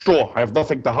history? Sure. I have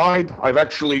nothing to hide. I've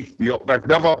actually,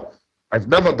 I've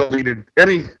never deleted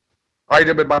any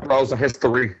item in my browser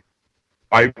history.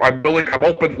 I'm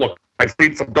open. Look, I've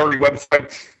seen some dirty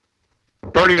websites.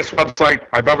 The dirtiest website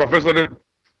I've ever visited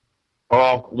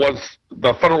was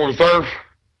the Federal Reserve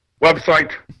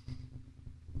website,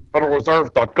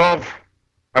 federalreserve.gov.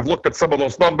 I've looked at some of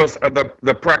those numbers, and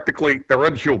they're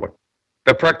inhuman.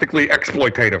 They're practically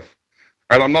exploitative.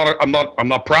 And I'm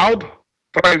not proud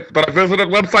that I visited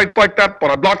websites like that, but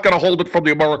I'm not going to hold it from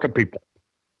the American people.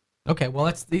 Okay,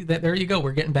 well there you go.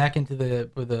 We're getting back into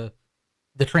the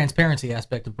transparency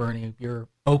aspect of Bernie. You're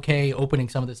okay opening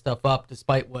some of this stuff up,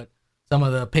 despite what some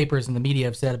of the papers and the media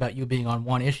have said about you being on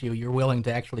one issue. You're willing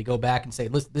to actually go back and say,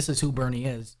 listen, this is who Bernie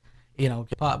is. We know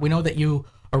that you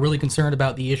are really concerned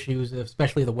about the issues,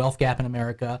 especially the wealth gap in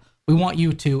America. We want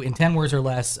you to, in 10 words or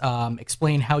less,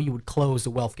 explain how you would close the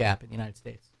wealth gap in the United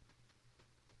States.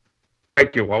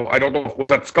 Thank you. Well, I don't know, was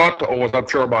that Scott or was that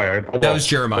Jeremiah? That was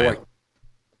Jeremiah.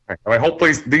 I hope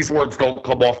these words don't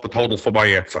come off the total for my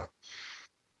answer.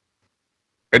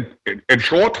 In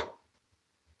short,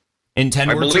 in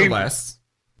 10 words or less.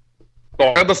 No,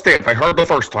 I understand. I heard the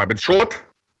first time. In short,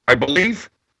 I believe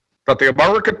that the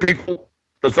American people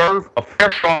deserve a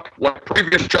fair shot like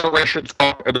previous generations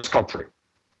got in this country.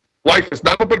 Life has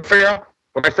never been fair,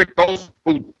 but I think those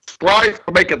who strive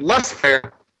to make it less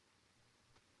fair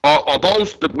are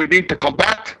those that we need to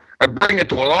combat and bring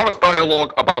into an honest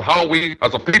dialogue about how we,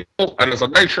 as a people and as a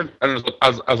nation and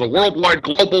as a worldwide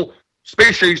global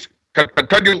species, can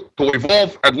continue to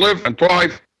evolve and live and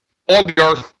thrive on the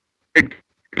earth in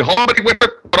harmony with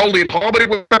it, not only in harmony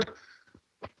with it,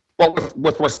 but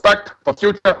with respect for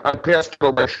future and past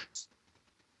generations.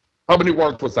 How many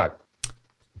words was that?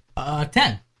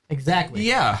 10. Exactly.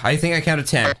 Yeah, I think I counted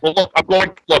 10. Well, look, I'm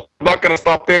not going to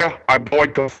stop there. I'm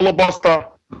going to filibuster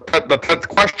the 10th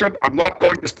question. I'm not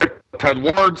going to stick to 10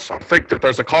 words. I think that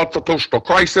there's a constitutional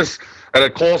crisis, and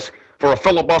it calls for a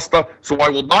filibuster, so I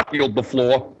will not yield the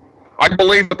floor. I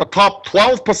believe that the top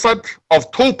 12%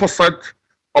 of 2%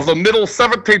 of the middle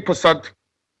 17%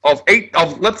 of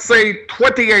let's say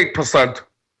 28%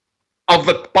 of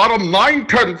the bottom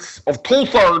 9/10 of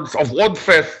 2/3 of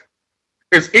 1/5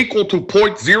 is equal to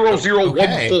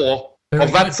 0.0014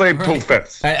 of that same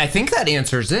 2/5. I think that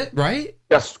answers it, right?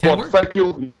 Yes. Well, thank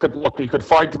you. You could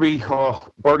find me,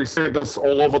 Bernie Sanders,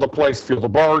 all over the place. Feel the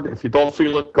burn. If you don't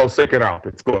feel it, go seek it out.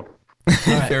 It's good.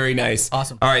 Right. Very nice.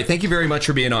 Awesome. All right. Thank you very much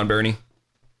for being on, Bernie.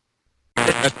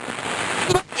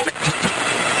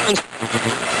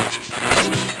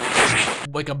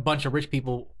 Like a bunch of rich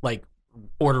people, like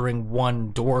ordering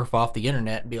one dwarf off the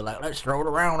internet and be like, let's throw it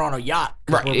around on a yacht.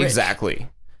 Right, exactly.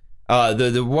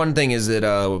 The one thing is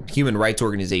that human rights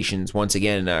organizations, once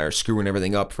again, are screwing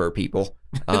everything up for people.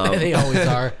 They always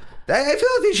are. I feel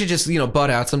like they should just, butt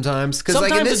out sometimes. Because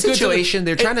like in this situation,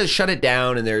 they're trying to shut it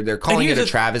down and they're calling it a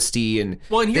travesty. And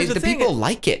here's the people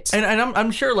like it. And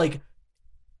I'm sure like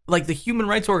the human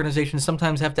rights organizations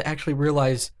sometimes have to actually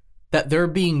realize that they're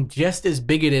being just as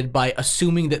bigoted by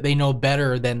assuming that they know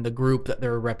better than the group that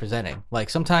they're representing. Like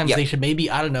sometimes they should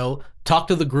maybe, I don't know, talk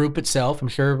to the group itself. I'm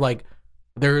sure like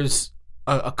there's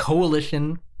a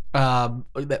coalition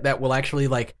that will actually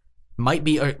like might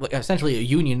be essentially a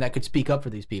union that could speak up for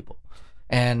these people.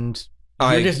 And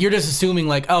you're just assuming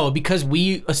like, oh, because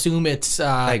we assume it's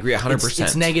I agree 100%.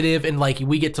 It's negative and like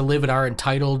we get to live in our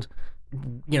entitled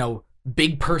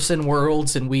big person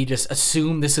worlds, and we just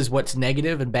assume this is what's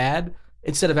negative and bad,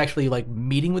 instead of actually like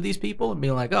meeting with these people and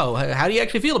being like, oh, how do you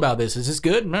actually feel about this? Is this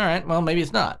good? All right, well, maybe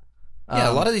it's not. Yeah,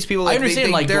 a lot of these people, I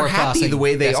understand, they're happy the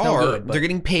way they are. no good, they're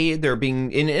getting paid. They're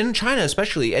being in China,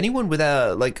 especially anyone with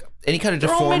any kind of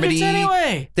deformity.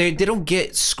 Anyway. They don't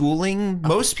get schooling.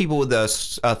 Most people with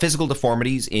physical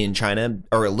deformities in China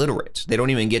are illiterate. They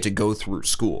don't even get to go through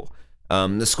school.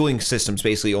 The schooling systems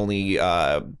basically only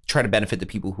try to benefit the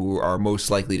people who are most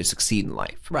likely to succeed in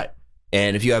life. Right.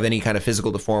 And if you have any kind of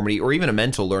physical deformity or even a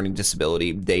mental learning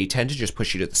disability, they tend to just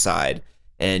push you to the side.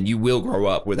 And you will grow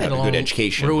up without a good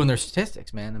education. Ruin their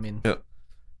statistics, man. I mean, yeah.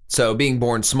 So being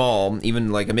born small,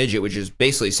 even like a midget, which is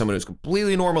basically someone who's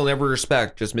completely normal in every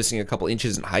respect, just missing a couple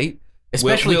inches in height,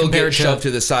 especially will compared get shoved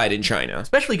to the side in China.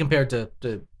 Especially compared to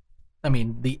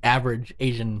the average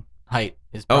Asian height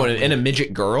is. Probably, and a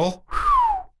midget girl.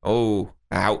 Oh,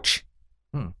 ouch,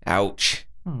 ouch,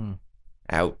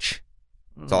 ouch.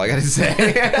 That's all I gotta say.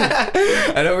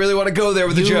 I don't really want to go there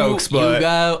with the jokes, but you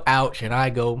go ouch and I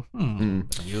go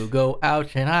You go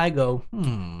ouch and I go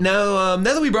Now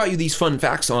that we brought you these fun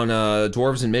facts on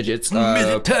dwarves and midgets,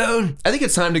 Midget Town, I think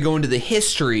it's time to go into the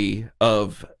history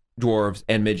of dwarves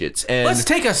and midgets. And let's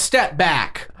take a step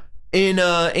back. In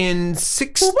the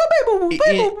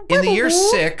year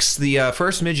 6, the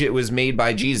first midget was made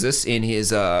by Jesus in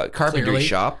his carpentry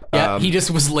shop. Yeah, he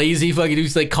just was lazy. Fucking, he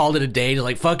just like called it a day to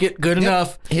like fuck it, good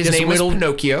enough. His name was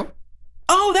Pinocchio.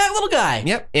 Oh, that little guy.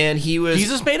 Yep, and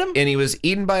Jesus made him, and he was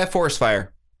eaten by a forest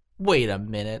fire. Wait a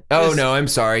minute. Oh no, I'm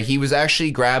sorry. He was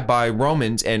actually grabbed by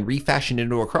Romans and refashioned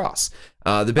into a cross.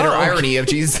 The bitter irony of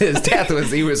Jesus' death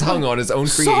was he was hung on his own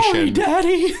creation. Sorry,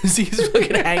 Daddy. He's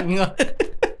fucking hanging on it.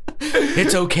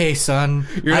 It's okay, son.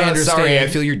 You're not sorry. I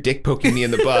feel your dick poking me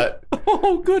in the butt.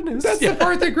 Oh, goodness. That's the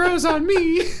part that grows on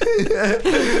me.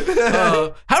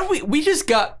 How do we just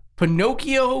got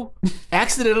Pinocchio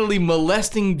accidentally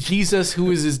molesting Jesus,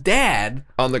 who is his dad,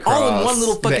 on the cross. All in one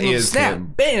little fucking little snap. Him.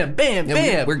 Bam, bam,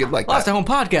 bam. We're good like Lost that. At Home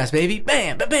podcast, baby.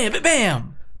 Bam, bam, bam, bam,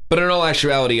 bam. But in all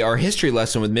actuality, our history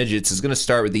lesson with midgets is going to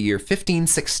start with the year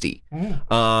 1560.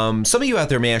 Some of you out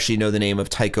there may actually know the name of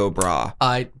Tycho Brahe.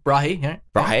 Brahe, yeah.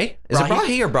 Brahe? Is it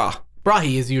Brahe or Brahe?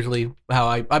 Brahe is usually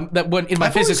how in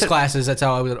my physics classes, that's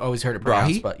how I would always heard it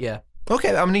pronounced, but yeah. Okay,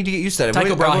 I'm going to need to get used to that.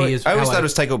 Tycho Brahe is I always thought it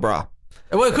was Tycho Brahe.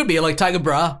 Well, it could be like Tycho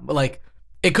Brahe, but like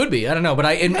it could be. I don't know.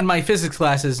 But in my physics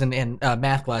classes and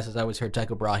math classes, I always heard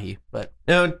Tycho Brahe. But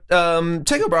no,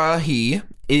 Tycho Brahe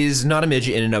is not a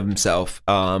midget in and of himself.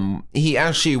 He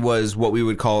actually was what we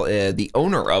would call the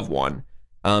owner of one.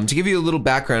 To give you a little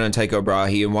background on Tycho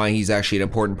Brahe and why he's actually an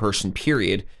important person,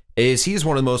 period, is he's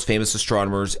one of the most famous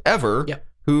astronomers ever. Yep.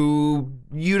 Who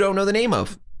you don't know the name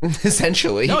of.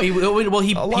 Essentially, no.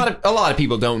 A lot of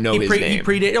people don't know his name. He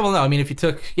predated. Well, no, I mean, if you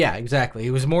took, yeah, exactly. It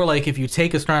was more like if you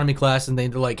take astronomy class and they're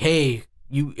like, hey,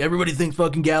 everybody thinks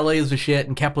fucking Galileo's a shit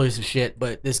and Kepler's a shit,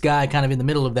 but this guy kind of in the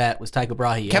middle of that was Tycho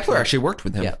Brahe. Kepler actually worked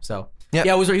with him. Yeah, so yeah,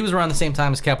 he was around the same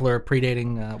time as Kepler,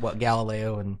 predating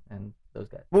Galileo and those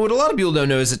guys. Well, what a lot of people don't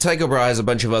know is that Tycho Brahe has a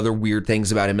bunch of other weird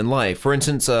things about him in life. For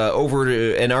instance, over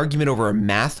an argument over a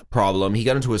math problem, he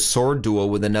got into a sword duel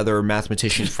with another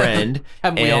mathematician friend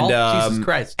Jesus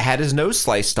Christ. Had his nose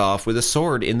sliced off with a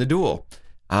sword in the duel.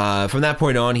 From that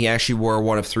point on, he actually wore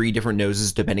one of 3 different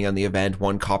noses depending on the event,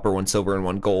 1 copper, 1 silver, and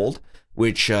 1 gold.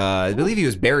 Which I believe he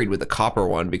was buried with the copper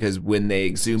one because when they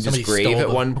exhumed his grave at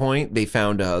one point, they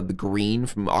found the green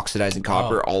from oxidizing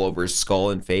copper all over his skull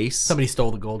and face. Somebody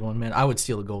stole the gold one, man. I would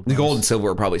steal the gold one. The gold and silver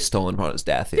were probably stolen upon his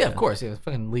death. Yeah, of course. Yeah,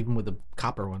 fucking leave him with the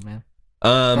copper one, man.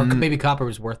 Or maybe copper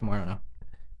was worth more. I don't know.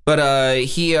 But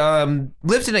he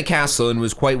lived in a castle and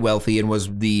was quite wealthy and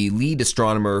was the lead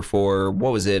astronomer for,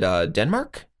 what was it,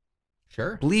 Denmark?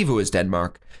 Sure. I believe it was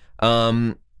Denmark.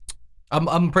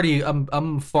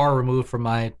 I'm far removed from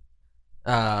my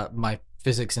my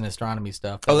physics and astronomy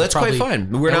stuff. Oh, that's quite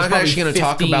fun. We're not actually going to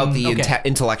talk about the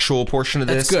intellectual portion of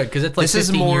this. That's good because it's like this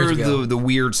is more the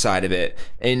weird side of it.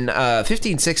 In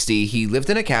 1560, he lived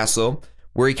in a castle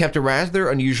where he kept a rather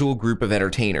unusual group of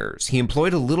entertainers. He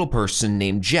employed a little person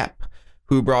named Jep,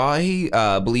 who Brahe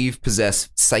believed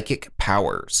possessed psychic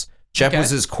powers. Jep was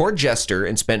his court jester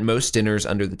and spent most dinners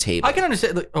under the table. I can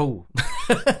understand. Oh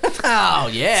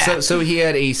yeah. So he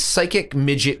had a psychic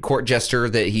midget court jester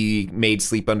that he made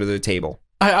sleep under the table.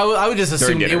 I would just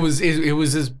assume it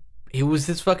was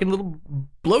his fucking little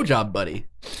blowjob buddy.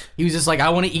 He was just like, I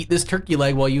want to eat this turkey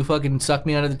leg while you fucking suck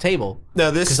me under the table. No,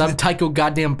 because I'm Tycho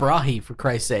goddamn Brahe, for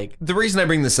Christ's sake. The reason I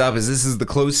bring this up is this is the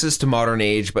closest to modern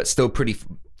age, but still pretty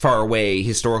far away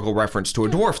historical reference to a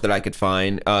dwarf that I could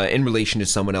find in relation to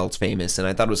someone else famous. And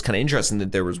I thought it was kind of interesting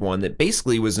that there was one that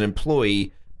basically was an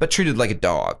employee but treated like a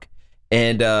dog.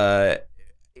 And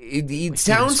it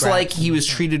sounds like he was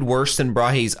treated worse than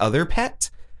Brahe's other pet.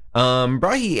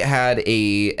 Brahe had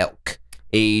a elk.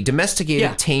 A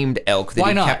domesticated, tamed elk that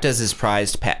he kept as his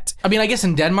prized pet. I mean, I guess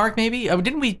in Denmark, maybe.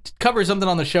 Didn't we cover something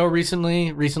on the show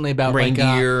recently about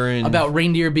reindeer about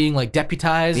reindeer being like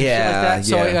deputized and shit like that?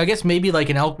 So I guess maybe like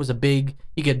an elk was a big.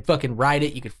 You could fucking ride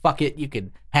it. You could fuck it. You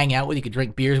could hang out with it. You could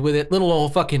drink beers with it. Little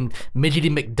old fucking midgety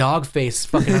McDog face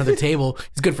fucking under the table.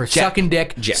 It's good for sucking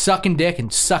dick, and sucking dick.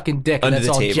 And that's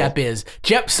all table. Jep is.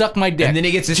 Jep, suck my dick. And then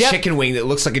he gets this chicken wing that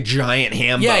looks like a giant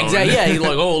ham bone. Yeah, exactly. Yeah, he's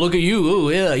like, oh, look at you. Oh,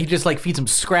 yeah. He just like feeds him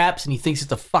scraps and he thinks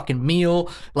it's a fucking meal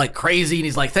like crazy. And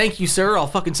he's like, thank you, sir. I'll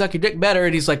fucking suck your dick better.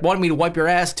 And he's like, wanting me to wipe your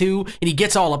ass too. And he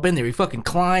gets all up in there. He fucking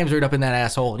climbs right up in that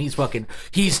asshole. And he's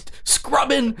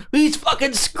scrubbing. He's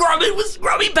fucking scrubbing with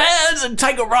scrubby pads. And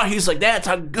Tycho Brahe's like, that's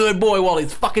a good boy, while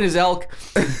he's fucking his elk.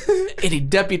 And he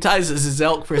deputizes his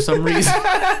elk for some reason.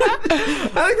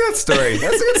 I like that story.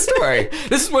 That's a good story.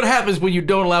 This is what happens when you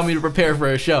don't allow me to prepare for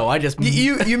a show. I just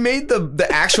you made the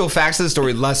actual facts of the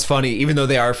story less funny, even though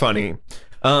they are funny.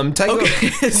 Tycho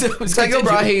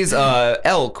Brahe's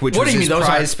elk, which was his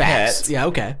prized pet. Yeah,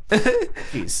 okay.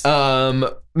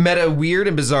 Jeez. Met a weird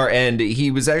and bizarre end. He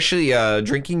was actually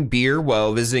drinking beer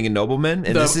while visiting a nobleman,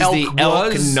 and this is the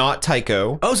elk, not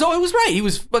Tycho. Oh, so it was right. He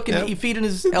was fucking feeding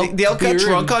his elk. The elk got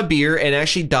drunk on beer and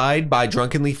actually died by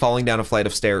drunkenly falling down a flight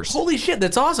of stairs. Holy shit,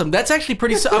 that's awesome. That's actually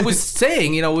pretty. I was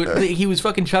saying, he was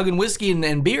fucking chugging whiskey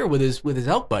and beer with his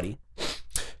elk buddy.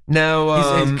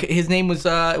 Now, his name was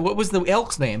what was the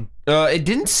elk's name? It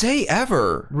didn't say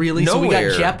ever. Really? Nowhere. So we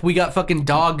got Jep. We got fucking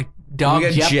dog we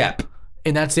got Jep.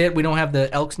 And that's it. We don't have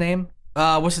the elk's name.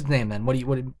 What's his name then? What do you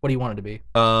want it to be?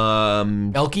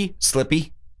 Elky?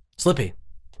 Slippy. Well,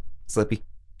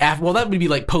 that would be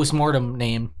like post-mortem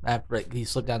name after he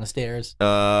slipped down the stairs.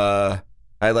 I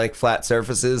like flat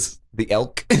surfaces. The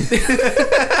elk.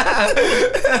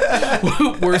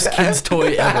 Worst kid's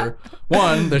toy ever.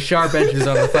 One, the sharp edges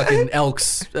on the fucking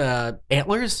elk's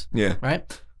antlers. Yeah.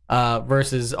 Right?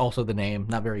 Versus also the name.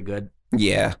 Not very good.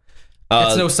 Yeah.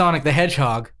 It's no Sonic the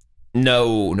Hedgehog.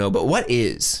 No, but what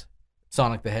is?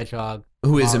 Sonic the Hedgehog.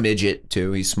 Who is a midget,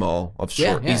 too. He's small.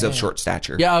 He's of short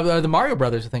stature. Yeah, the Mario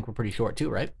Brothers, I think, were pretty short, too,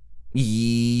 right?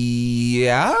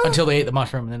 Yeah. Until they ate the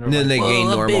mushroom, and then they gain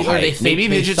normal height. Maybe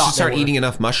midgets should start eating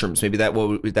enough mushrooms. Maybe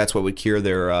that's what would cure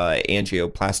their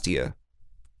angioplastia.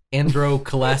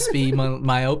 Androcalaspi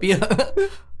myopia.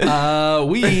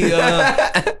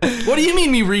 What do you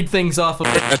mean we read things off of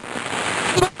it?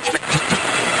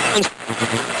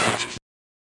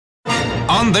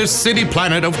 On this city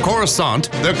planet of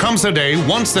Coruscant, there comes a day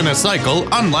once in a cycle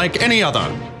unlike any other.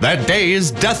 That day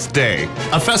is Death Day,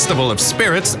 a festival of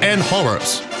spirits and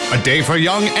horrors. A day for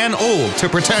young and old to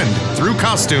pretend, through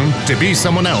costume, to be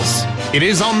someone else. It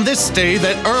is on this day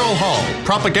that Earl Hall,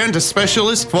 propaganda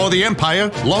specialist for the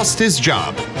Empire, lost his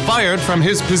job, fired from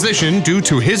his position due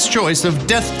to his choice of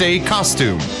Death Day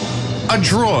costume. A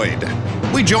droid.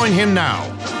 We join him now,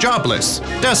 jobless,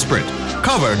 desperate,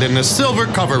 covered in the silver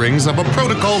coverings of a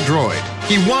protocol droid.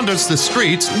 He wanders the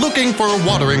streets looking for a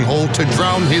watering hole to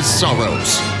drown his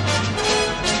sorrows.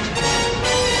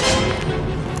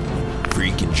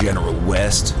 Freaking General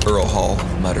West, Earl Hall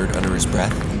muttered under his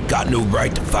breath. Got no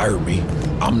right to fire me.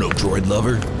 I'm no droid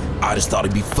lover. I just thought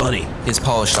it'd be funny. His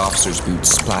polished officer's boots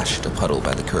splashed a puddle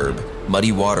by the curb.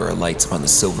 Muddy water alights upon the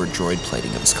silver droid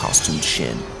plating of his costumed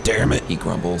shin. Damn it, he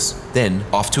grumbles. Then,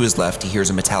 off to his left, he hears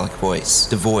a metallic voice,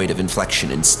 devoid of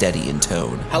inflection and steady in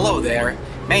tone. Hello there.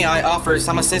 May I offer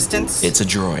some assistance? It's a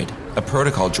droid. A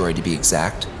protocol droid to be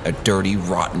exact. A dirty,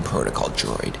 rotten protocol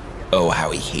droid. Oh,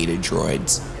 how he hated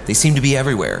droids. They seemed to be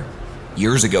everywhere.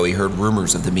 Years ago, he heard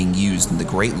rumors of them being used in the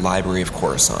great library of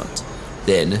Coruscant.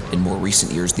 Then, in more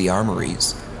recent years, the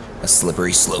armories. A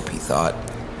slippery slope, he thought.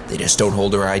 They just don't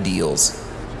hold our ideals.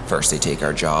 First they take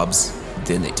our jobs,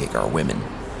 then they take our women.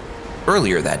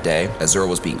 Earlier that day, as Earl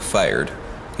was being fired,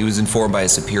 he was informed by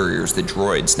his superiors that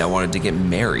droids now wanted to get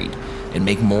married and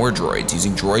make more droids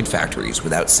using droid factories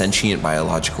without sentient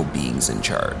biological beings in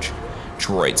charge.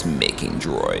 Droids making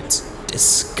droids.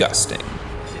 Disgusting.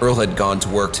 Earl had gone to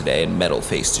work today and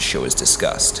metal-faced to show his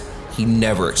disgust. He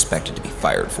never expected to be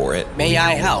fired for it. May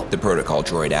I help? The protocol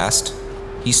droid asked.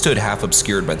 He stood half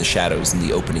obscured by the shadows in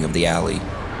the opening of the alley.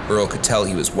 Earl could tell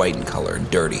he was white in color and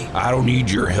dirty. I don't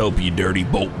need your help, you dirty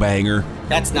bolt banger.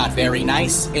 That's not very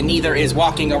nice, and neither is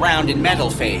walking around in metal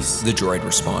face. The droid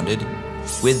responded.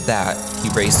 With that, he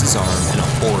raised his arm and a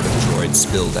horde of droids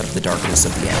spilled out of the darkness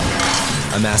of the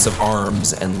alley. A mass of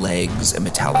arms and legs and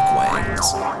metallic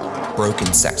wangs.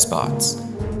 Broken sex bots.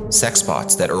 Sex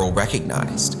bots that Earl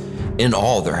recognized. In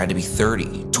all, there had to be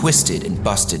 30 twisted and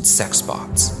busted sex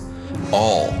bots.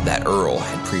 All that Earl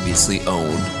had previously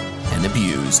owned and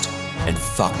abused and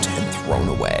fucked and thrown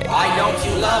away. Why don't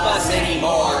you love us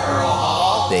anymore, Earl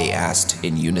Hall? They asked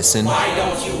in unison. Why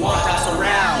don't you want us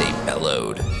around? They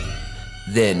bellowed.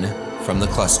 Then, from the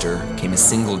cluster, came a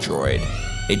single droid.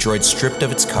 A droid stripped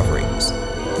of its coverings.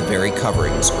 The very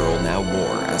coverings Earl now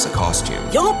wore as a costume.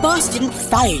 Your boss didn't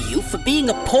fire you for being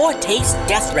a poor-taste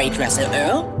death ray dresser,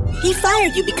 Earl. He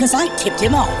fired you because I tipped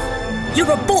him off. You're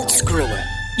a bolt screwer.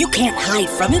 You can't hide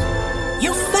from it.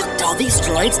 You fucked all these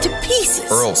droids to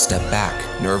pieces. Earl stepped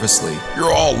back, nervously.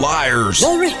 You're all liars.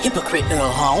 You're a hypocrite,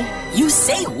 Earl Hall. You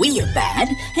say we're bad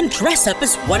and dress up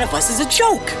as one of us as a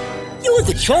joke. You're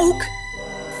the joke.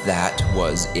 That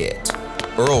was it.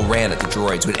 Earl ran at the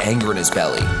droids with anger in his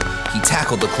belly. He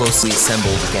tackled the closely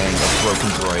assembled gang of broken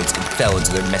droids and fell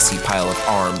into their messy pile of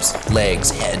arms,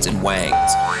 legs, heads, and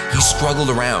wangs. He struggled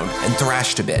around and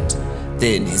thrashed a bit.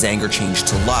 Then his anger changed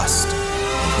to lust,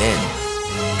 and then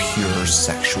pure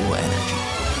sexual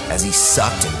energy, as he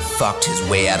sucked and fucked his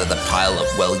way out of the pile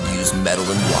of well-used metal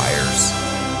and wires.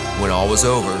 When all was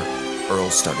over, Earl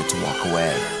started to walk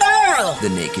away. Earl! The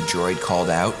naked droid called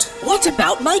out. What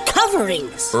about my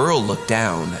coverings? Earl looked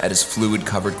down at his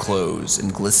fluid-covered clothes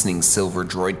and glistening silver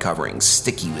droid coverings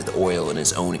sticky with oil in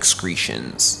his own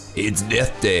excretions. It's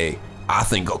Death Day. I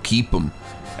think I'll keep them.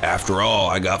 After all,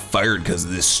 I got fired because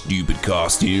of this stupid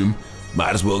costume.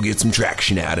 Might as well get some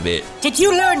traction out of it. Did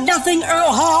you learn nothing,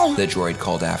 Earl Hall? The droid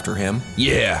called after him.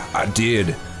 Yeah, I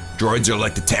did. Droids are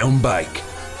like the town bike.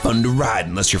 Fun to ride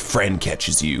unless your friend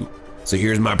catches you. So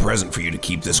here's my present for you to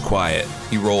keep this quiet.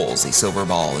 He rolls a silver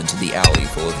ball into the alley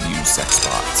full of used sex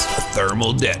spots. A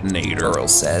thermal detonator, Earl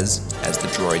says, as the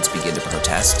droids begin to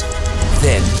protest.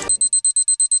 Then,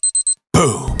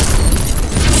 boom!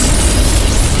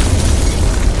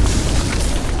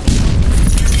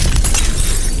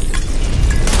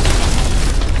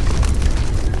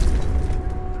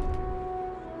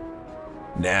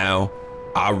 Now,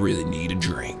 I really need a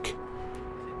drink.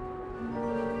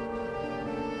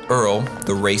 Earl,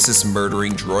 the racist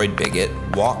murdering droid bigot,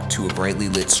 walked to a brightly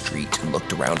lit street and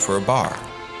looked around for a bar.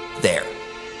 There,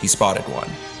 he spotted one.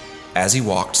 As he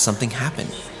walked, something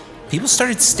happened. People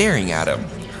started staring at him.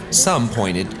 Some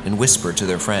pointed and whispered to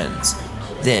their friends.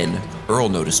 Then, Earl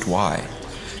noticed why.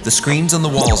 The screens on the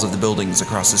walls of the buildings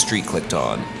across the street clicked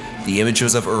on. The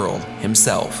images of Earl,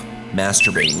 himself,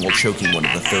 masturbating while choking one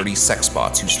of the 30 sex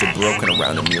bots who stood broken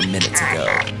around him mere minutes ago.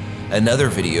 Another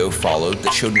video followed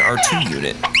that showed an R2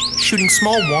 unit shooting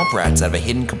small womp rats out of a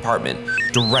hidden compartment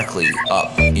directly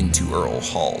up into Earl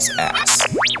Hall's ass.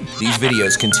 These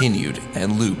videos continued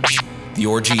and looped, the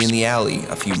orgy in the alley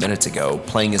a few minutes ago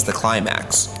playing as the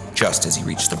climax just as he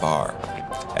reached the bar.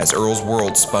 As Earl's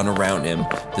world spun around him,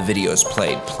 the videos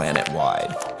played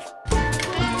planet-wide.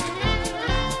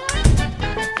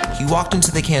 He walked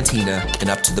into the cantina and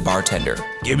up to the bartender.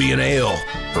 Give me an ale,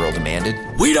 Earl demanded.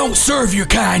 We don't serve your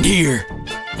kind here,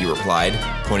 he replied,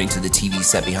 pointing to the TV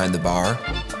set behind the bar.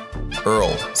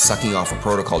 Earl, sucking off a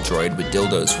protocol droid with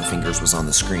dildos for fingers, was on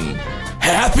the screen.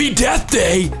 Happy Death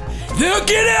Day! Now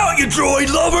get out, you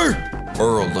droid lover!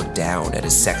 Earl looked down at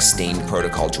his sex-stained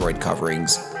protocol droid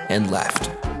coverings and left,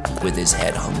 with his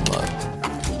head hung low.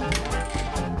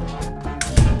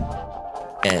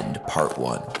 End part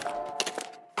 1.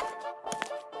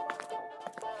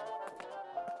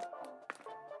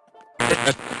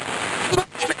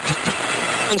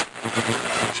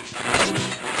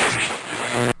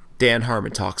 Dan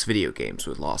Harmon talks video games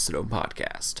with Lost at Home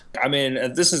podcast. I mean,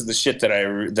 this is the shit that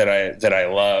I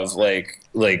love. Like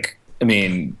I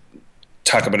mean,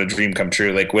 talk about a dream come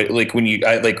true. Like when you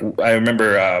I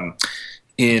remember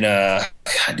in God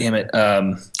damn it,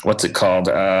 what's it called?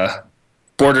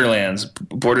 Borderlands.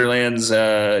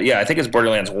 Yeah, I think it's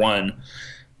Borderlands 1.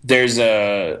 There's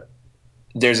a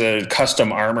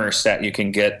custom armor set you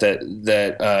can get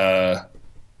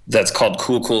that's called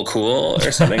Cool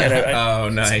or something. And oh,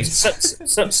 nice.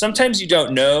 Sometimes you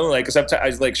don't know. Like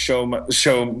sometimes I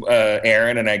show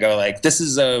Aaron and I go like, this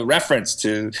is a reference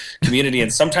to Community,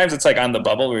 and sometimes it's like on the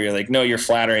bubble where you're like, no, you're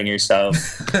flattering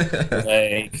yourself.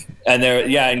 Like, and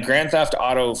in Grand Theft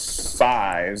Auto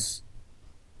 5.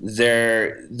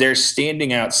 They're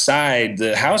standing outside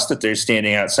the house that they're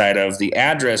standing outside of. The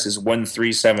address is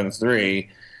 1373,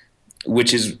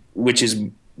 which is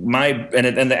my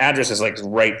and the address is like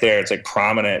right there. It's like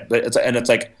prominent, but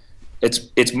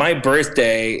it's my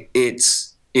birthday.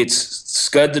 It's it's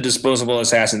Scud the Disposable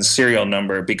Assassin serial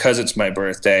number because it's my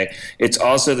birthday. It's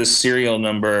also the serial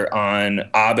number on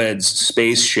Abed's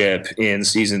spaceship in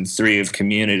season 3 of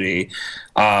Community.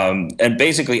 And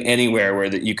basically anywhere where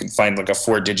that you can find like a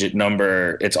 4-digit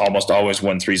number, it's almost always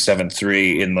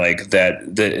 1373 in like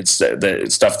it's the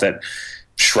stuff that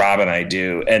Schraub and I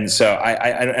do. And so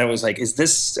I was like, is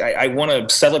this, I want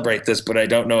to celebrate this, but I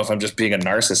don't know if I'm just being a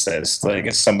narcissist. Like,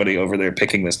 is somebody over there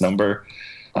picking this number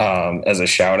as a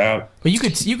shout out? But you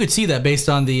could see that based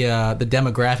on the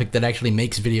demographic that actually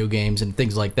makes video games and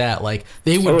things like that. Like,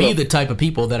 they would be the type of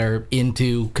people that are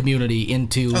into Community,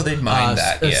 into they'd mind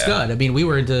that, yeah. Scud. I mean, we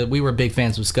were big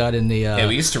fans of Scud in the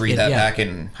we used to read that back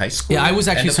in high school. Yeah, I was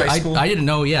actually I didn't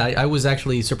know. Yeah, I was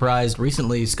actually surprised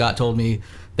recently. Scott told me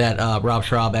that Rob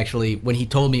Schraub actually, when he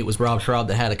told me it was Rob Schraub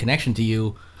that had a connection to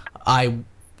you, I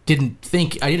didn't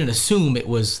assume it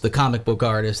was the comic book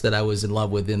artist that I was in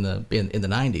love with in the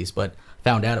 90s, but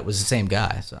found out it was the same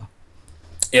guy. So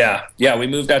yeah, we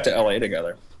moved out to LA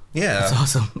together. Yeah, that's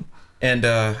awesome. And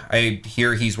I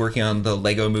hear he's working on the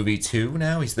Lego Movie 2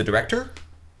 now. He's the director.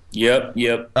 Yep.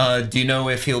 Do you know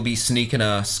if he'll be sneaking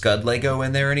a Scud Lego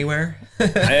in there anywhere?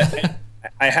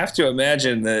 I have to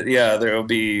imagine that there'll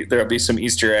be some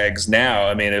Easter eggs now.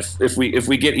 I mean, if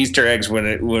we get Easter eggs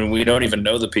when we don't even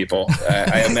know the people,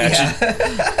 I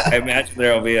imagine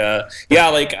there'll be there'll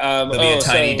be a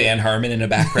tiny Dan Harmon in a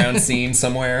background scene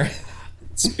somewhere.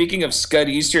 Speaking of Scud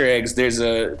Easter eggs,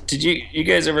 did you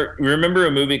guys ever remember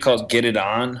a movie called Get It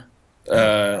On?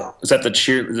 Was that the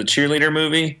cheerleader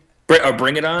movie?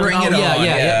 Bring It On? Bring It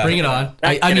On. Bring It On.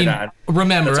 I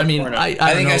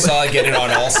think I saw Get It On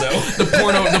also.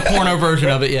 the porno version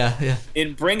of it, yeah.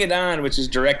 In Bring It On, which is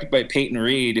directed by Peyton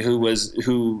Reed, he was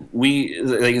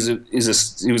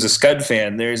a Scud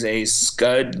fan. There's a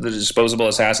Scud the Disposable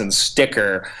Assassin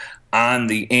sticker on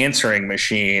the answering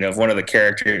machine of one of the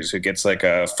characters who gets like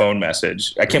a phone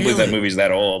message. I can't believe that movie's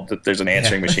that old that there's an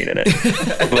answering machine in it.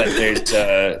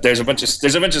 But there's a bunch of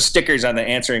stickers on the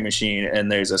answering machine, and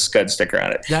there's a Scud sticker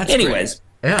on it. Anyways.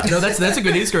 Great. Yeah, no, that's a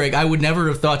good Easter egg. I would never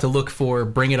have thought to look for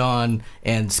Bring It On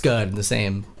and Scud in the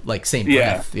same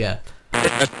breath. Yeah.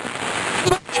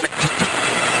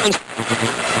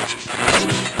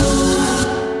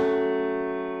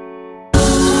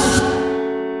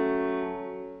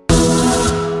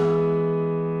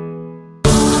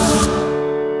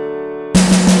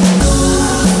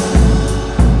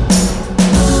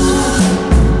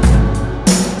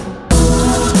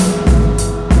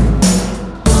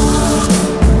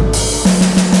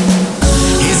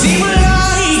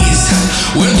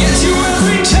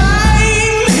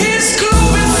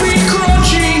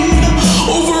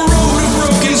 Over road of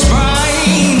broken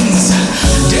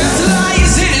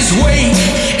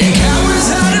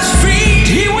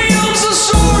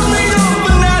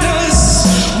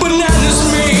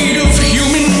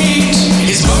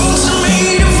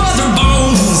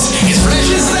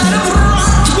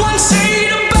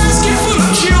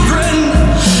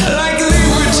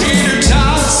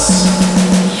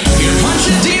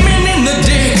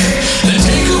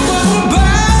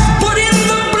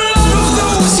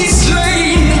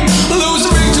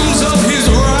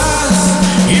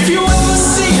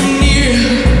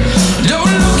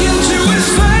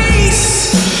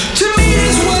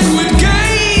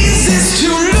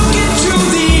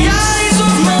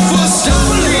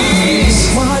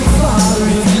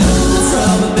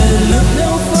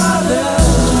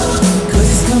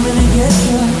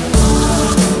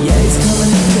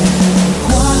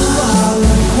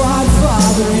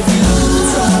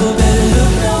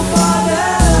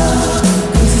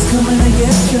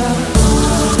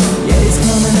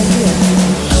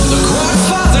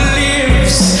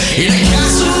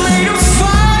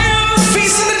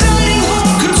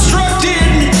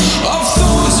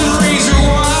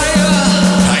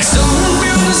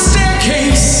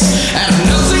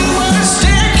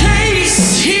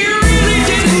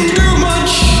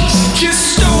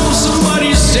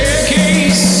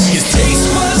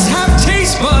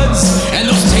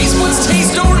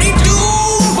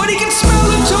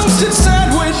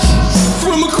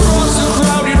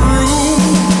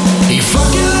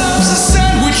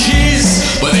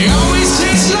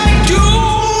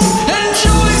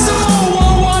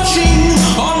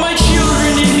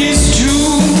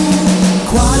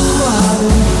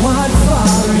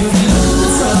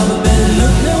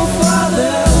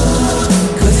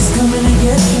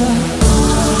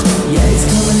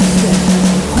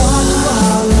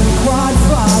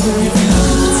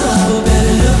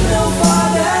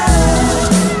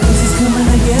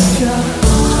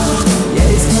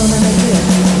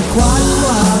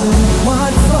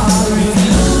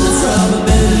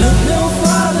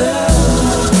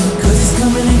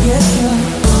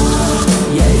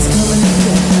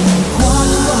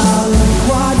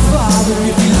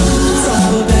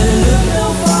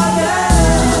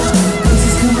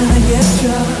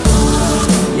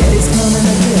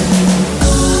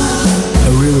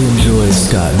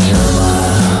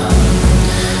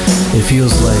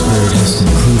feels like they're just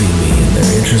including me in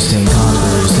their interesting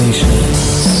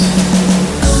conversations.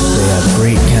 They have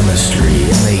great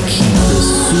chemistry and they keep the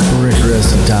super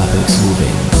interesting topics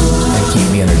moving and keep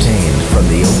me entertained from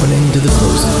the opening to the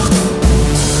closing.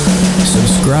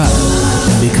 Subscribe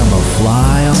and become a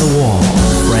fly on the wall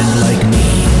friend like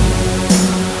me.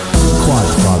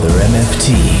 Quadfather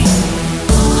MFT.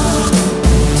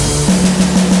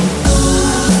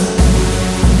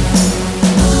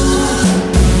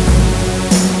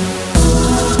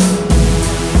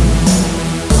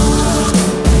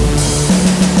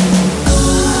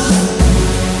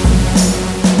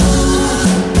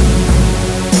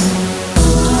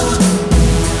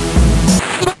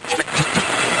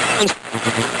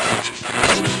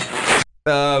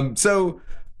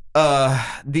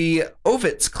 The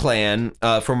Ovitz clan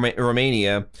from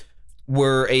Romania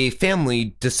were a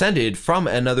family descended from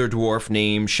another dwarf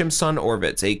named Shimson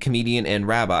Orvitz, a comedian and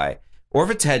rabbi.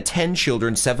 Orvitz had 10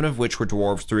 children, 7 of which were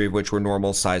dwarves, 3 of which were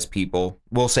normal-sized people.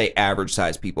 We'll say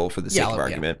average-sized people for the sake of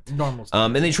argument. Normal.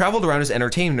 And they traveled around as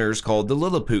entertainers called the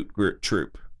Lilliput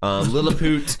troupe.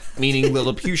 Lilliput meaning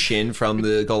Lilliputian from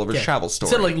the Gulliver's Travel story.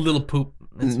 Instead of like Lilliput.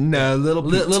 No,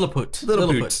 Lilliput.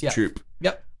 Lilliput Yeah. troupe.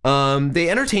 Yep. They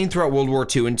entertained throughout World War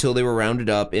II until they were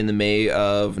rounded up in the May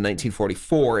of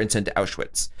 1944 and sent to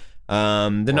Auschwitz.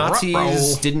 The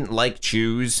Nazis didn't like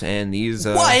Jews, and these...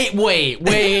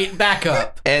 Wait, back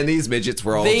up. And these midgets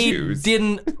were all Jews. They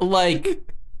didn't like...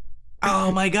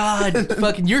 Oh my God,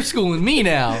 fucking you're schooling me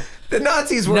now. The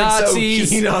Nazis weren't so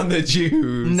keen on the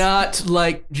Jews. Not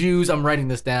like Jews. I'm writing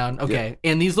this down. Okay.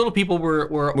 Yeah. And these little people were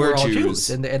all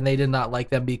Jews. And they did not like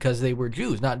them because they were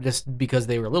Jews, not just because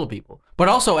they were little people. But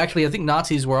also, actually, I think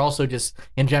Nazis were also just,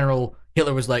 in general,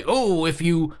 Hitler was like, oh, if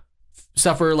you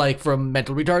suffer like from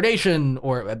mental retardation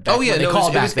or...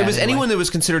 It was anyone that was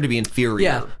considered to be inferior.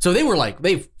 Yeah. So they were like,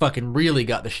 they fucking really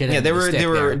got the shit out of the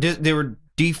stick. They were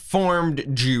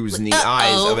deformed Jews in the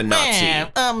eyes of a Nazi.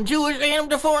 I'm Jewish and I'm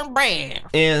deformed brand.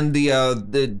 And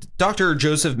the Dr.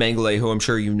 Joseph Mengele, who I'm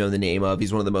sure you know the name of,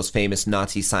 he's one of the most famous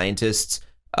Nazi scientists.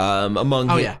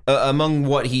 Among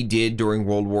what he did during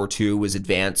World War II was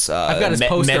advance I've got his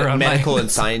poster on medical and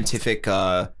scientific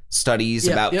studies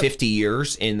about 50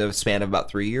 years in the span of about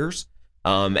 3 years.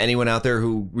 Anyone out there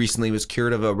who recently was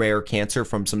cured of a rare cancer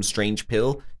from some strange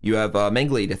pill, you have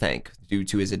Mengele to thank due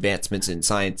to his advancements in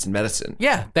science and medicine.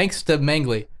 Yeah, thanks to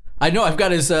Mengele. I know I've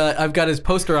got his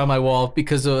poster on my wall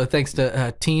because thanks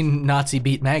to Teen Nazi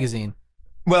Beat magazine.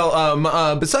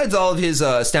 Well, besides all of his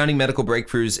astounding medical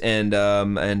breakthroughs and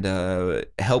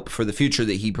help for the future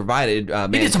that he provided,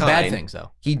 mankind, he did some bad things,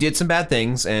 though. He did some bad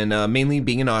things, and mainly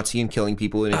being a Nazi and killing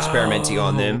people and experimenting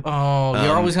on them. Oh,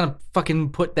 you're always gonna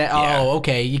fucking put that. Yeah. Oh,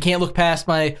 okay. You can't look past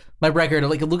my record.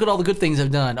 Like, look at all the good things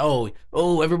I've done.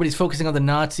 Oh, everybody's focusing on the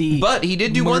Nazi. But he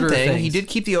did do one thing. Things. He did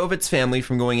keep the Ovitz family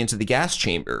from going into the gas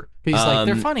chamber. He's like,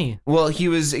 they're funny. Well, he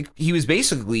was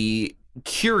basically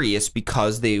curious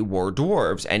because they were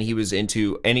dwarves, and he was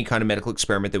into any kind of medical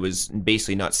experiment that was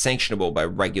basically not sanctionable by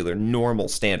regular normal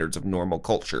standards of normal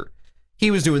culture.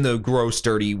 He was doing the gross,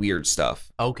 dirty, weird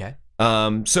stuff. Okay.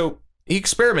 So he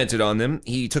experimented on them.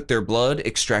 He took their blood,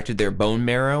 extracted their bone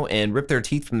marrow, and ripped their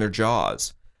teeth from their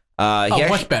jaws.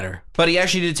 Much better. But he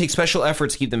actually did take special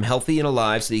efforts to keep them healthy and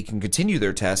alive so they can continue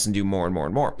their tests and do more and more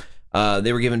and more.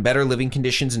 They were given better living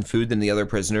conditions and food than the other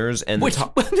prisoners, and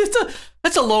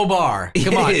that's a low bar.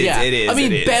 Come on, it is. I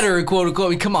mean, better, quote unquote. I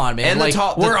mean, come on, man. And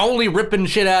we're only ripping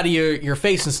shit out of your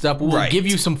face and stuff. We'll give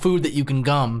you some food that you can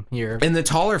gum here. And the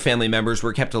taller family members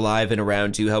were kept alive and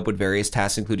around to help with various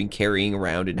tasks, including carrying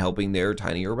around and helping their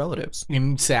tinier relatives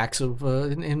in sacks of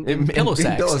in pillow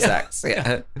sacks. Pillow sacks,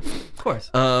 yeah. Of course.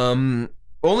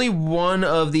 Only one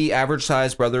of the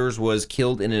average-sized brothers was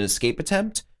killed in an escape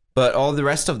attempt. But all the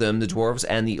rest of them, the dwarves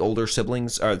and the older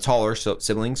siblings, or taller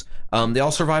siblings, they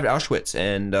all survived Auschwitz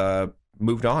and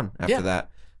moved on after that.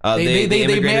 They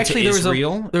immigrated to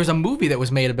Israel. There was a movie that was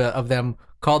made of them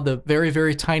called The Very,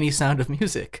 Very Tiny Sound of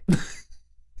Music.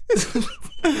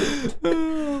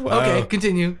 Okay,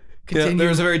 continue. Yeah, there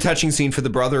was a very touching scene for the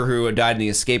brother who had died in the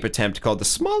escape attempt called The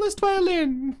Smallest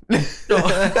Violin.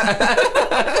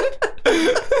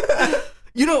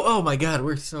 You know, oh my God,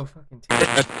 we're so fucking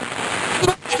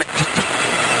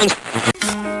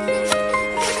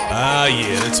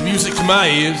yeah, that's music to my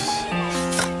ears.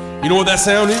 You know what that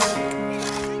sound is?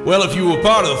 Well, if you were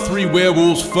part of the 3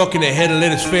 werewolves fucking a head of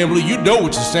lettuce family, you'd know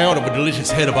it's the sound of a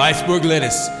delicious head of iceberg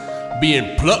lettuce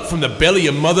being plucked from the belly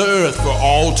of Mother Earth for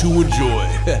all to enjoy.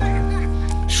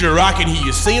 Sure, I can hear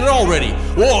you saying it already.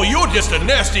 Oh, you're just a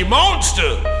nasty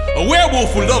monster. A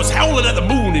werewolf who loves howling at the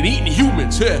moon and eating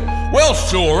humans. Well,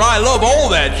 sure, I love all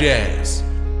that jazz.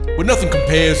 but nothing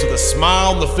compares to the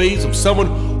smile on the face of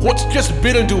someone what's just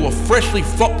bit into a freshly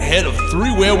fucked head of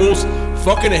 3 werewolves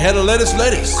fucking a head of lettuce.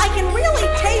 I can really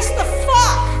taste the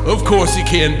fuck. Of course you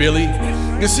can, Billy.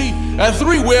 You see, at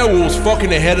 3 werewolves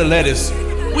fucking a head of lettuce,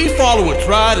 we follow a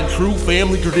tried and true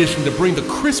family tradition to bring the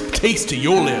crisp taste to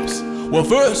your lips. Well,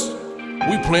 first,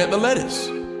 we plant the lettuce.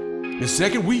 And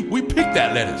second, we pick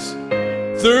that lettuce.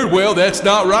 Third, well, that's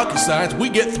not rocket science. We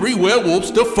get 3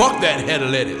 werewolves to fuck that head of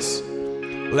lettuce.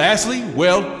 Lastly,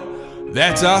 well,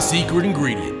 that's our secret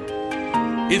ingredient.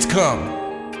 It's cum.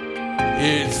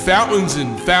 It's fountains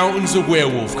and fountains of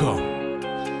werewolf cum.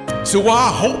 So I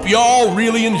hope y'all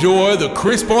really enjoy the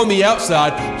crisp on the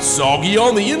outside, soggy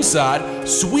on the inside,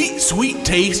 sweet, sweet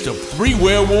taste of 3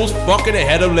 werewolves fucking a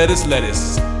head of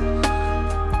lettuce.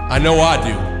 I know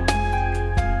I do.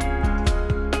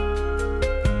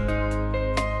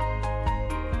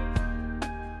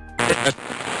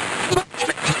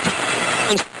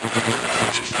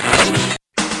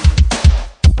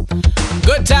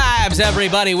 Good times,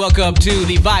 everybody. Welcome to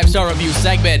the 5-star review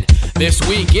segment. This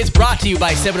week, it's brought to you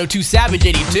by 702 Savage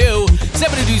 82.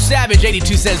 702 Savage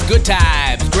 82 says, good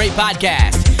times, great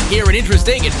podcast. Hear an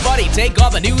interesting and funny take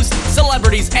on the news,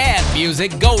 celebrities, and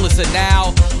music. Go listen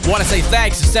now. Want to say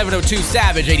thanks to 702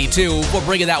 Savage 82 for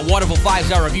bringing that wonderful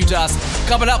 5-star review to us.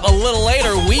 Coming up a little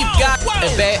later, we've got...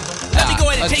 Let me go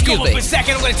ahead and take over for a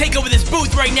second. I'm going to take over this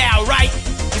booth right now, right?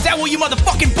 Is that what you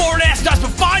motherfucking bored ass does for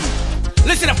fun?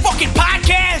 Listen to fucking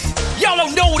podcasts? Y'all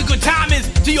don't know what a good time is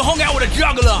till you hung out with a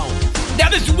juggalo.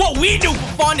 Now this is what we do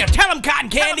for fun. Now tell them,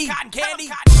 Cotton Candy. Face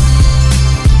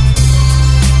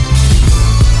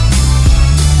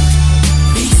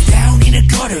down in a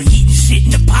gutter, eating shit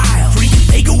in a pile. Drinking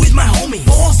Fago with my homies.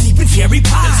 Fall asleep in cherry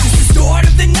pie. This is the start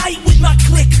of the night with my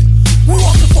clique. We're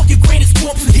off the fucking grandest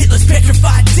corpse with Hitler's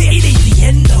petrified dick. It ain't the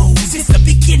end though, it's the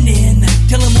beginning.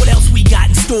 Tell them what else we got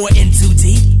in store,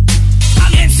 N2D.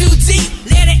 I'm N2D,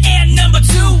 letter N number 2.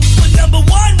 But number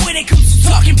 1 when it comes to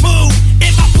talking boo.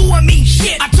 And by boo I mean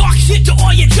shit. I talk shit to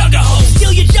all your jugger hoes.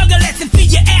 Steal your juggalettes and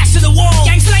feed your ass to the wall.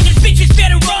 Gang slanging bitches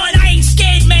better run, I ain't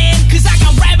scared man. Cause I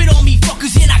got rabbit on me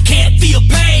fuckers and I can't feel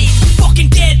pain. Fucking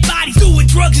dead bodies doing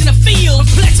drugs in the field.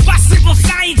 Perplexed by simple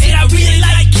science and I really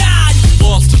like God.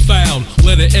 Lost and found,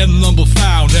 letter N number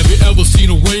found. Have you ever seen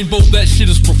a rainbow? That shit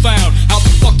is profound. How the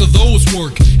fuck do those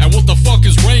work? And what the fuck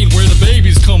is rain? Where the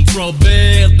babies come from?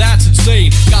 Man, that's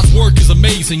insane. God's work is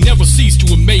amazing, never cease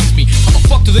to amaze me. How the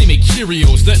fuck do they make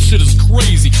Cheerios? That shit is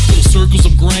crazy. Little circles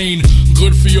of grain,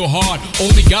 good for your heart.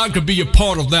 Only God could be a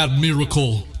part of that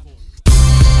miracle.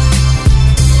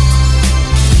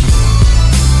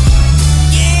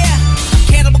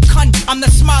 I'm the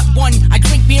smart one. I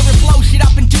drink beer and blow shit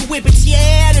up into whippets.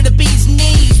 Yeah, to the bee's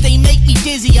knees. They make me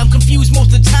dizzy. I'm confused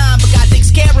most of the time, but God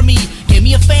takes care of me. Gave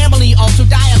me a family, also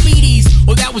diabetes.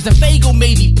 Or that was a Fago,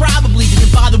 maybe. Probably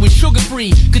didn't bother with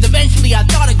sugar-free. Cause eventually I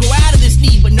thought I'd grow out of this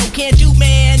need, but no, can't do,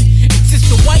 man. It's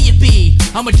just the way it be.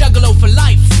 I'm a juggalo for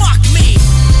life. Fuck me.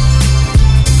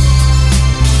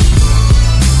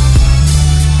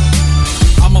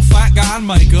 I'm a fat guy in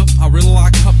makeup. I really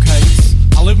like cupcakes.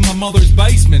 I live in my mother's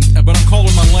basement, but I call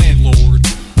her my landlord.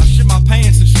 I shit my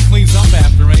pants and she cleans up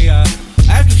after me.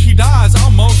 After she dies, I'll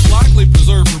most likely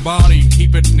preserve her body and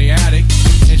keep it in the attic.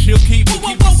 And she'll keep it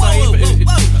safe.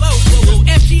 Whoa,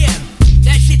 FGM.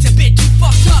 That shit's a bit too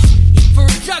fucked up for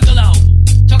a juggalo.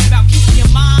 Talking about keeping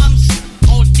your moms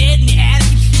all dead in the attic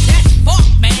and shit. That's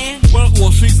fucked, man.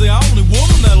 Well, she's the only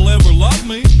woman that'll ever love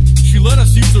me. She let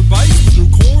us use her basement to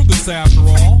record this after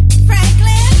all.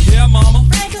 Franklin? Yeah, Mama?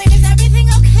 Franklin, is everything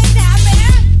okay down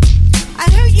there? I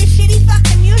heard your shitty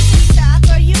fucking music stop.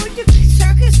 Are you and your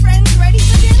circus friends ready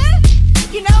for dinner?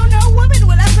 You know, no woman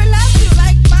will ever love you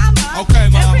like Mama. Okay,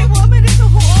 Mama. Every woman is a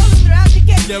whore and they're out to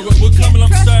get you. Yeah, we're coming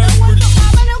upstairs. No one but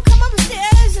Mama, no, come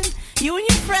upstairs and you and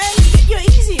your friends get your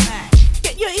Easy Mac.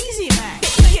 Get your Easy Mac.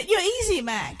 Get your Easy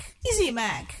Mac. Easy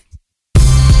Mac.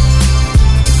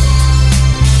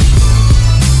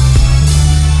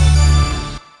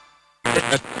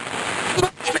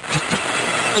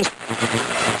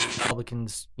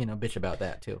 Republicans, bitch about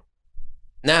that too.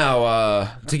 Now,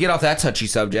 to get off that touchy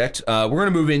subject, we're going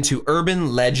to move into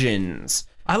urban legends.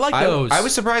 I like those. I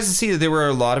was surprised to see that there were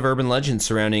a lot of urban legends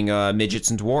surrounding midgets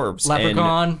and dwarves.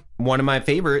 Leprechaun. And one of my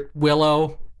favorite.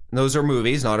 Willow. Those are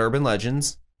movies, not urban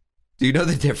legends. Do you know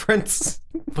the difference?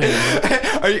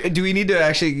 Wait. Do we need to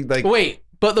actually, Wait,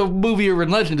 but the movie urban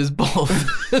legend is both.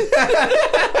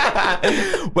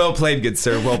 Well played, good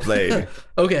sir. Well played.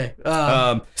 Okay.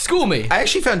 School me. I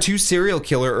actually found 2 serial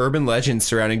killer urban legends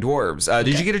surrounding dwarves.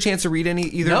 Did you get a chance to read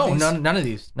either of these? No, none of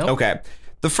these. Nope. Okay.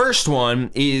 The first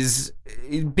one is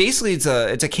basically it's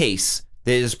a case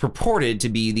that is purported to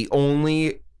be the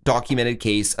only documented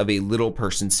case of a little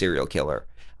person serial killer.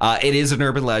 It is an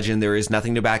urban legend. There is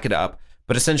nothing to back it up.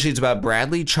 But essentially, it's about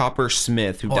Bradley Chopper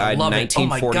Smith, who died in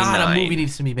 1949. Oh my God, a movie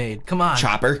needs to be made. Come on.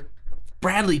 Chopper.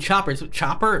 Bradley Chopper.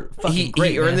 Chopper? Fucking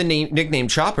great, he earned the nickname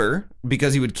Chopper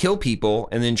because he would kill people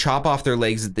and then chop off their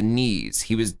legs at the knees.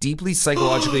 He was deeply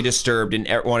psychologically disturbed and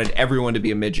wanted everyone to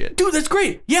be a midget. Dude, that's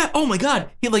great. Yeah. Oh my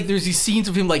God. There's these scenes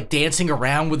of him dancing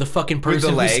around with a fucking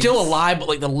person who's still alive,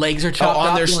 but the legs are chopped off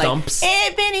on their stumps.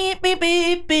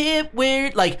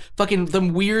 Weird, fucking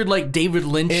them weird David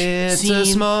Lynch It's scene. a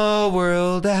small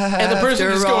world after and the person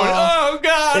just going, oh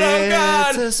God, oh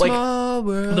God. It's a small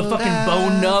world the fucking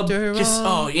bone nub just,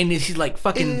 all. and he's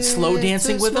fucking slow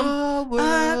dancing with him.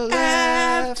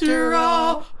 After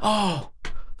all. Oh,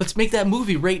 let's make that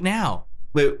movie right now.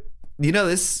 Wait,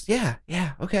 this? Yeah,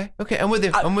 okay. I'm with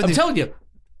you. I'm telling you,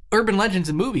 urban legends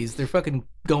and movies, they're fucking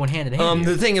going hand in hand.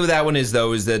 The thing with that one is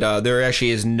that there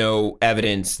actually is no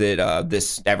evidence that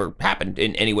this ever happened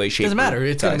in any way, shape, doesn't matter. or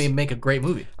It's size. going to make a great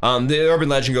movie. The urban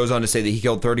legend goes on to say that he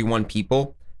killed 31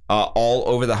 people, all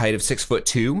over the height of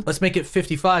 6'2". Let's make it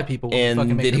 55 people.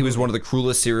 And that he was one of the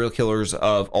cruelest serial killers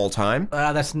of all time.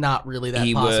 That's not really that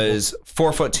he possible. was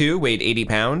 4'2", weighed 80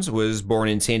 pounds, was born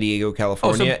in San Diego,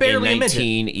 California in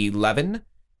 1911,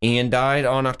 and died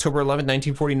on October 11,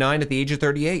 1949 at the age of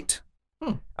 38.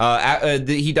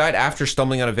 He died after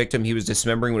stumbling on a victim he was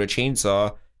dismembering with a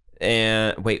chainsaw.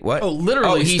 And wait, what? Oh,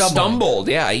 literally, he stumbled.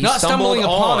 Yeah, he not stumbling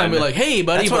upon him. Like, hey,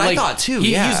 buddy. That's what I thought too.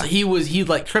 He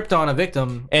tripped on a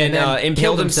victim and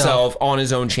impaled himself on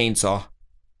his own chainsaw.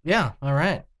 Yeah. All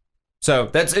right. So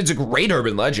it's a great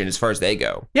urban legend as far as they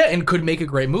go. Yeah, and could make a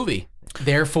great movie.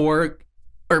 Therefore,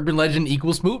 urban legend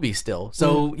equals movie still.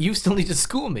 So you still need to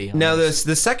school me. Now, the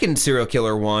second serial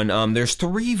killer one, there's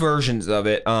 3 versions of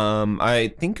it.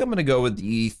 I think I'm gonna go with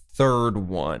the third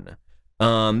one.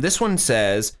 This one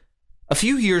says, a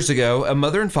few years ago, a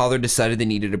mother and father decided they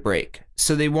needed a break,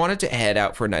 so they wanted to head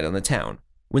out for a night on the town.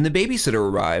 When the babysitter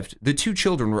arrived, the 2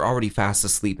 children were already fast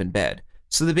asleep in bed,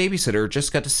 so the babysitter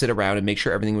just got to sit around and make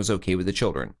sure everything was okay with the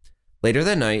children. Later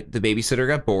that night, the babysitter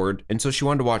got bored, and so she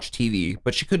wanted to watch TV,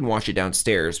 but she couldn't watch it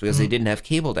downstairs because they didn't have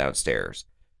cable downstairs.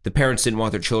 The parents didn't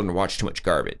want their children to watch too much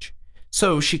garbage.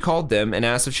 So she called them and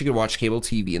asked if she could watch cable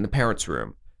TV in the parents'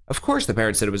 room. Of course, the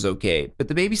parents said it was okay, but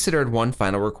the babysitter had one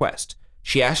final request.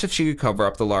 She asked if she could cover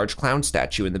up the large clown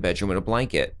statue in the bedroom with a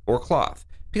blanket or cloth,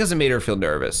 because it made her feel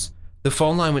nervous. The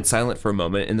phone line went silent for a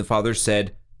moment, and the father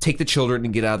said, "Take the children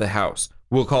and get out of the house.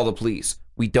 We'll call the police.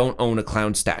 We don't own a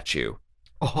clown statue."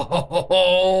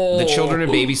 Oh. The children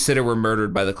and babysitter were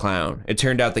murdered by the clown. It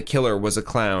turned out the killer was a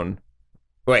clown.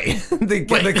 Wait, the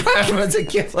clown was a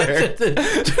killer. Turned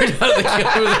out the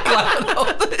killer was a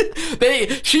clown.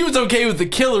 She was okay with the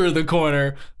killer in the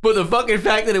corner, but the fucking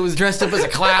fact that it was dressed up as a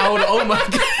clown, oh my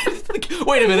God.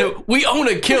 Wait a minute, we own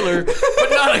a killer, but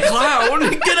not a clown.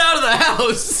 Get out of the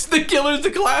house. The killer's a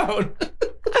clown.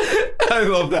 I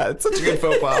love that. It's such a good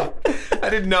faux pas. I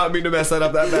did not mean to mess that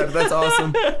up that bad. That's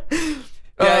awesome.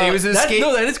 Yeah, he was an escape.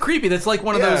 No, that is creepy. That's like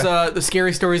one of those the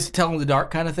scary stories to tell in the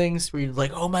dark kind of things, where you're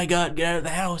like, oh my God, get out of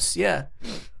the house. Yeah,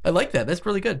 I like that. That's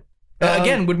really good.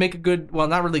 Again, would make a good, well,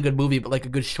 not really good movie, but like a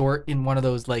good short in one of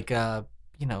those like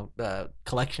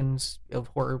collections of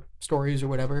horror stories or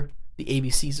whatever. The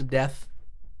ABCs of Death.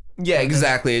 Yeah,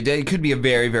 exactly. It could be a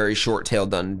very, very short tale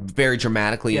done very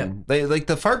dramatically, and like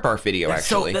the Fart Barf video.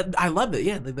 Actually, I love it.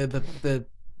 Yeah, the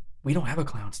we don't have a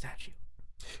clown statue.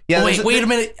 Yeah. Oh, wait a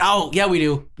minute. Oh, yeah, we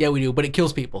do. Yeah, we do. But it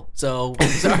kills people. So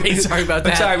sorry about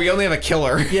that. I'm sorry. We only have a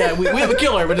killer. Yeah, we have a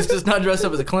killer, but it's just not dressed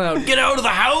up as a clown. Get out of the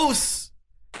house.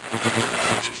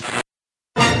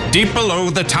 Deep below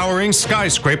the towering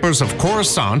skyscrapers of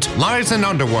Coruscant lies an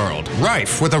underworld,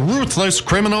 rife with a ruthless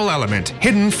criminal element,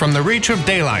 hidden from the reach of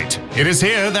daylight. It is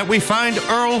here that we find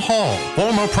Earl Hall,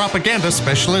 former propaganda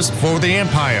specialist for the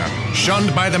Empire.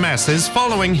 Shunned by the masses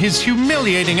following his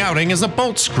humiliating outing as a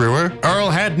bolt screwer, Earl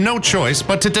had no choice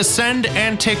but to descend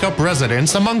and take up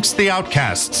residence amongst the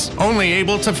outcasts, only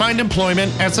able to find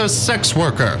employment as a sex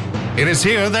worker. It is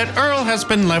here that Earl has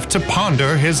been left to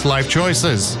ponder his life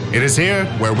choices. It is here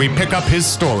where we pick up his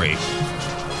story.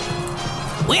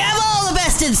 We have all the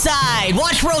best inside.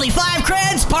 Watch for only 5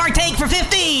 creds, partake for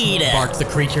 15. Barked the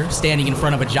creature, standing in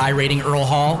front of a gyrating Earl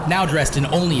Hall, now dressed in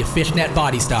only a fishnet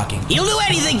body stocking. He'll do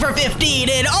anything for 15,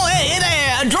 and hey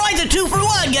there, droids are 2 for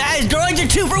 1, guys. Droids are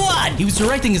 2 for 1. He was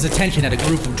directing his attention at a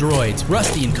group of droids,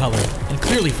 rusty in color, and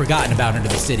clearly forgotten about under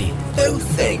the city. Oh,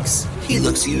 thanks. He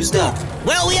looks used up.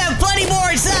 Well, we have plenty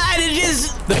more inside and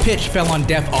just... The pitch fell on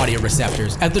deaf audio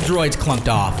receptors as the droids clunked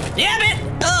off. Damn it!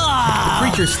 The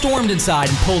creature stormed inside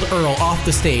and pulled Earl off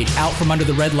the stage, out from under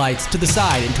the red lights, to the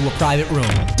side into a private room.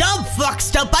 Dumb fuck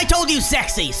stump, I told you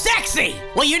sexy! Sexy!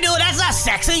 What you doing, that's not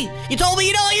sexy! You told me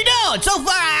you know what you're doing! So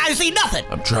far, I see nothing!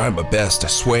 I'm trying my best, I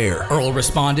swear. Earl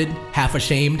responded, half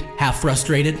ashamed, half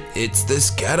frustrated. It's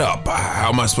this getup. How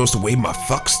am I supposed to wave my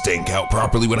fuck stink out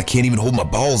properly when I can't even hold my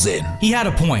balls in? He had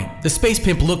a point. The space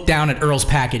pimp looked down at Earl's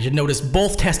package and noticed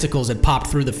both testicles had popped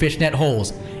through the fishnet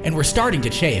holes and were starting to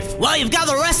chafe. Well, you've got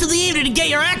the rest of the evening to get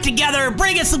your act together and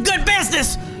bring in some good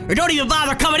business, or don't even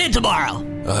bother coming in tomorrow.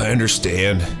 I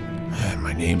understand.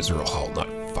 My name is Earl Hall, not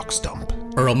fuck stump.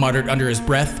 Earl muttered under his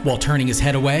breath while turning his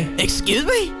head away. Excuse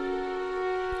me?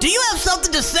 Do you have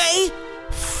something to say?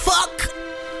 Fuck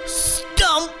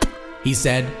stump, he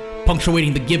said,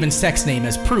 punctuating the given sex name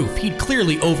as proof he'd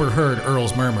clearly overheard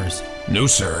Earl's murmurs. No,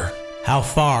 sir. How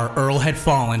far Earl had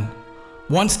fallen.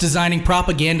 Once designing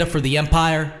propaganda for the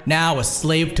Empire, now a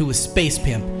slave to a space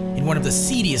pimp in one of the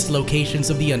seediest locations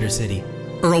of the Undercity.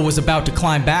 Earl was about to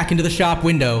climb back into the shop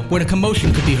window when a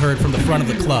commotion could be heard from the front of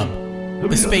the club.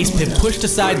 The space pimp pushed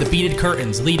aside the beaded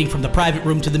curtains leading from the private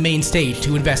room to the main stage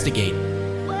to investigate.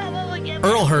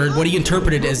 Earl heard what he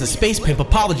interpreted as the space pimp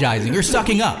apologizing or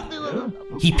sucking up.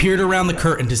 He peered around the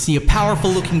curtain to see a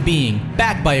powerful-looking being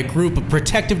backed by a group of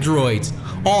protective droids,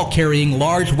 all carrying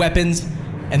large weapons,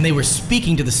 and they were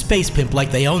speaking to the space pimp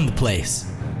like they owned the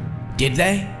place. Did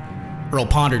they? Earl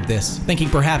pondered this, thinking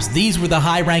perhaps these were the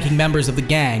high-ranking members of the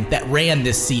gang that ran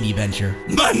this seedy venture.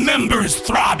 My member is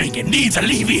throbbing and needs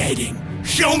alleviating.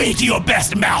 Show me to your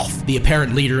best mouth, the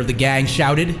apparent leader of the gang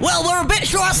shouted. Well, we're a bit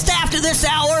short-staffed at this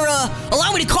hour.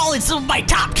 Allow me to call in some of my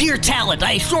top-tier talent.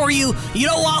 I assure you, you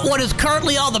don't want what is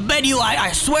currently on the menu.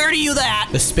 I swear to you that.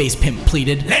 The space pimp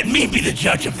pleaded. Let me be the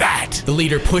judge of that. The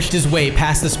leader pushed his way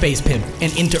past the space pimp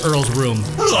and into Earl's room.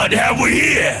 What have we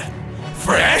here?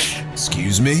 Fresh?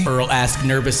 Excuse me? Earl asked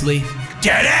nervously.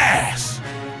 Dead ass.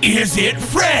 Is it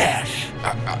fresh?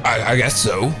 I guess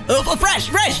so. Fresh,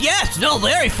 yes. No,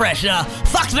 very fresh.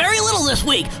 Fucked very little this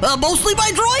week. Mostly by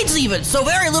droids even. So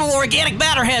very little organic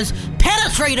matter has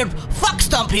penetrated fuck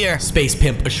stump here. Space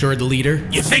pimp assured the leader.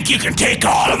 You think you can take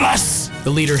all of us? The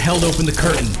leader held open the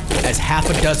curtain as half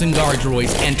a dozen guard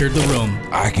droids entered the room.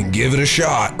 I can give it a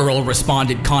shot. Earl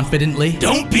responded confidently.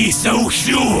 Don't be so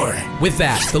sure. With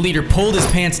that, the leader pulled his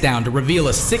pants down to reveal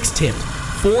a 6-tipped,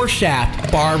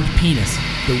 4-shaft barbed penis,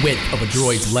 the width of a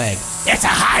droid's leg. It's a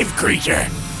hive creature.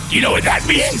 Do you know what that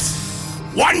means?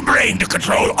 One brain to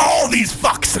control all these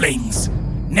fuckslings.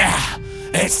 Now,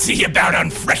 let's see about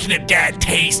unfreshening that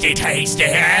tasty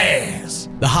ass.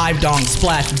 The hive dong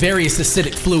splashed various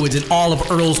acidic fluids in all of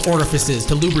Earl's orifices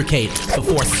to lubricate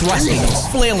before thrusting and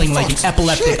flailing like an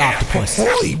epileptic octopus.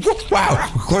 Holy,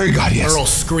 wow, glory God, yes. Earl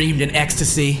screamed in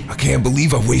ecstasy. I can't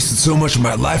believe I wasted so much of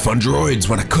my life on droids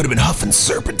when I could have been huffing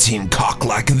serpentine cock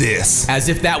like this. As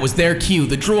if that was their cue,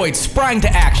 the droids sprang to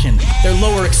action, their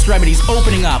lower extremities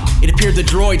opening up. It appeared the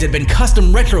droids had been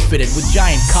custom retrofitted with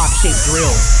giant cock-shaped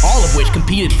drills, all of which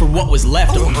competed for what was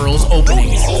left of Earl's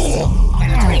openings.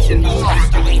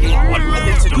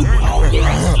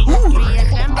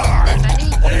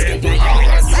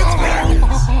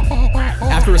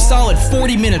 After a solid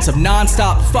 40 minutes of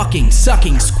non-stop fucking,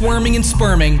 sucking, squirming, and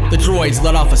sperming, the droids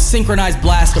let off a synchronized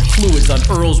blast of fluids on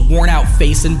Earl's worn-out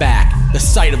face and back. The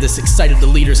sight of this excited the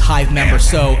leader's hive member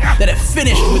so that it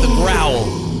finished with a growl.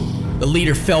 The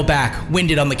leader fell back,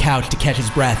 winded on the couch to catch his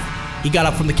breath. He got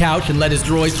up from the couch and led his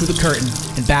droids through the curtain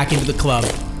and back into the club.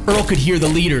 Earl could hear the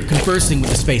leader conversing with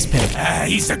the space pimp.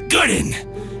 He's a good one.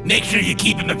 Make sure you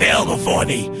keep him available for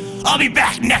me. I'll be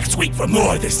back next week for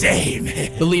more of the same.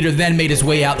 The leader then made his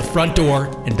way out the front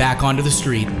door and back onto the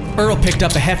street. Earl picked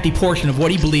up a hefty portion of what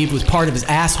he believed was part of his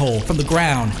asshole from the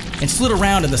ground and slid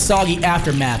around in the soggy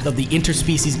aftermath of the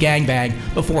interspecies gangbang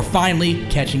before finally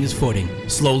catching his footing.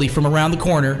 Slowly from around the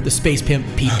corner, the space pimp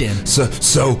peeked in. So,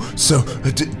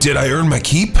 did I earn my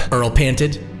keep? Earl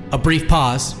panted. A brief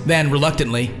pause, then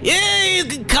reluctantly, Yeah, you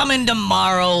can come in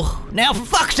tomorrow. Now, for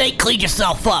fuck's sake, clean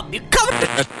yourself up. You come in.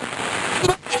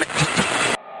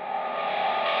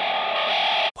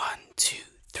 1, 2,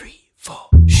 3, 4.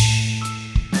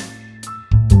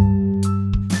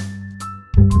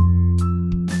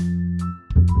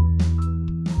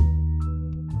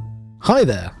 Hi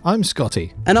there, I'm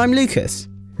Scotty. And I'm Lucas.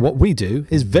 What we do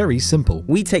is very simple.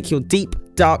 We take your deep,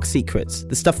 dark secrets,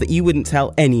 the stuff that you wouldn't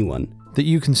tell anyone, that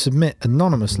you can submit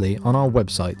anonymously on our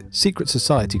website,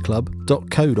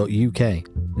 secretsocietyclub.co.uk.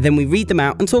 Then we read them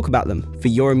out and talk about them for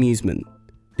your amusement.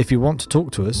 If you want to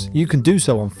talk to us, you can do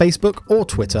so on Facebook or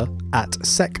Twitter at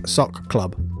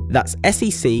SecSocClub. That's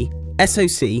SecSocClub.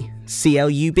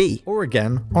 Or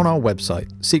again on our website,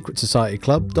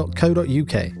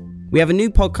 secretsocietyclub.co.uk. We have a new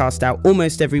podcast out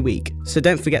almost every week, so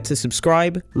don't forget to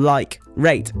subscribe, like,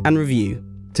 rate, and review.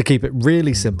 To keep it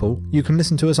really simple, you can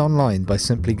listen to us online by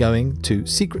simply going to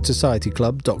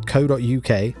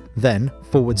secretsocietyclub.co.uk, then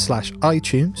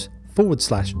 /iTunes,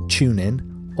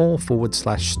 /TuneIn, or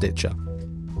 /Stitcher.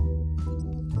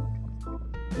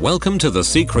 Welcome to the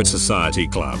Secret Society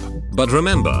Club. But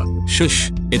remember,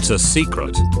 shush, it's a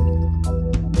secret.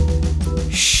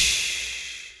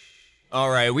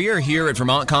 All right, we are here at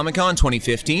Vermont Comic Con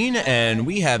 2015, and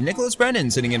we have Nicholas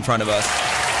Brennan sitting in front of us.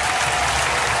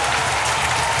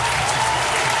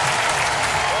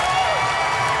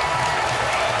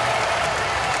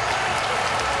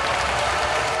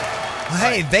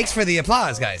 Hey, thanks for the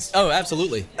applause, guys. Oh,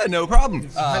 absolutely. No problem.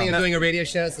 Honey, I'm doing a radio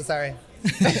show, so sorry.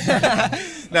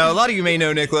 Now, a lot of you may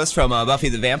know Nicholas from Buffy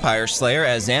the Vampire Slayer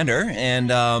as Xander,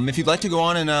 and if you'd like to go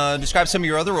on and describe some of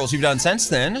your other roles you've done since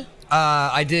then.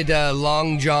 I did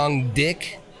Long John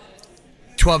Dick,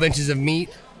 12 Inches of Meat.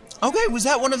 Okay, was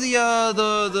that one of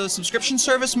the subscription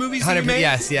service movies that you 100%, made?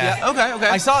 yes, yeah. Okay.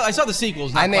 I saw the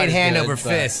sequels. Not I made quite as Hand good, Over but-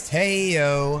 Fist. Hey,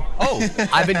 yo. Oh.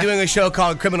 I've been doing a show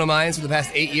called Criminal Minds for the past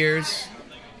 8 years.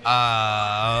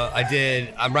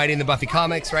 I'm writing the Buffy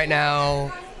comics right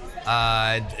now.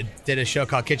 Did a show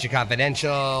called Kitchen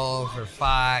Confidential for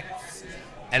Fox,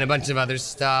 and a bunch of other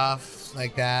stuff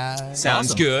like that.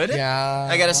 Sounds good. Yeah.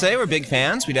 I gotta say, we're big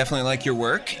fans. We definitely like your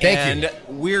work. Thank you.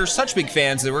 And we're such big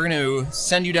fans that we're going to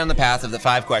send you down the path of the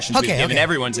 5 questions we've given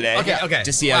everyone today Okay.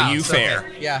 to see how you fare.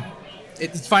 Okay. Yeah.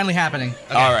 It's finally happening.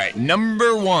 Okay. All right,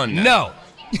 number 1. No.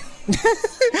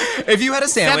 If you had a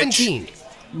sandwich 17.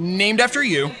 named after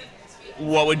you,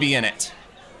 what would be in it?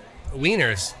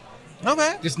 Wieners.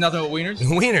 Okay. Just nothing but wieners?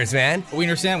 Wieners, man. A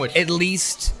wiener sandwich. At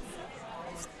least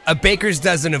a baker's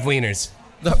dozen of wieners.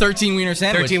 The 13 wiener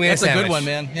sandwich. 13 wiener That's sandwich. a good one,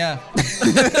 man. Yeah.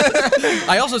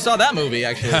 I also saw that movie,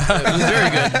 actually. It was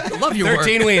very good. I love your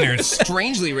 13 work. wieners.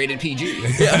 Strangely rated PG.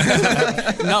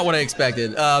 Yeah. Not what I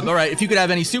expected. All right, if you could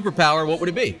have any superpower, what would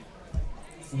it be?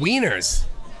 Wieners.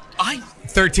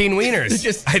 13 wieners.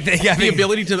 Just I think the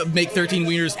ability to make 13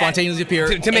 wieners spontaneously appear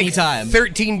to make anytime.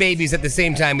 13 babies at the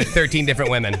same time with 13 different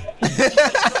women.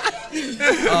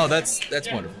 Oh, that's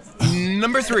wonderful.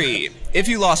 Number 3. If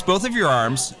you lost both of your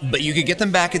arms, but you could get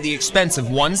them back at the expense of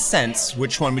 1 sense,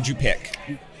 which one would you pick?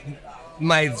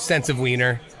 My sense of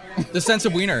wiener. The sense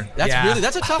of wiener.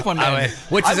 That's a tough one, man.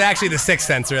 Which is actually the 6th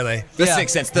sense, really. The 6th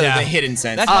sense, the hidden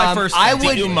sense. That's my first. I the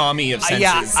would umami of senses.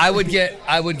 Yeah,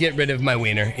 I would get rid of my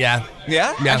wiener. Yeah.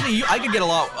 Yeah? Actually, I could get a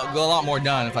lot more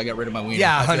done if I got rid of my wiener.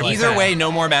 Yeah, I feel like Either that. way,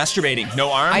 no more masturbating.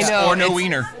 No arms I know, or no it's-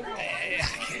 wiener.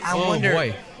 I Oh, wonder.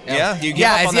 boy. Yeah, you give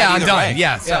up on that I'm either done. way.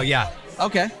 Yeah, so yeah.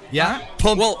 Okay. Yeah.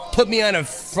 Put me on a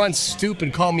front stoop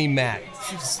and call me Matt.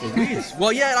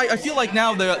 Well, yeah, I feel like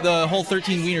now the whole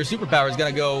 13 wiener superpower is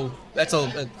gonna go. That's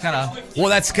a kind of. Well,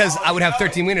 that's because I would have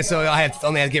 13 wieners, so I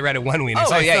only had to get rid of 1 wiener. Oh,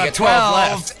 so yeah, you I get 12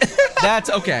 left. That's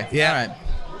okay. Yeah.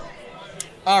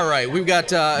 All right. We've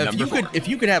got. Number 4. If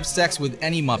you could have sex with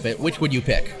any Muppet, which would you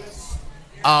pick?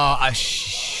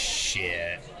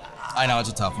 Shit. I know it's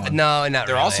a tough one. No, not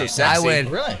They're really. also sexy.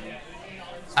 Really?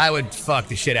 I would fuck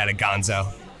the shit out of Gonzo.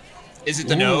 Is it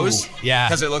the nose? Yeah.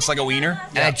 Because it looks like a wiener?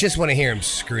 And I just want to hear him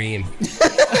scream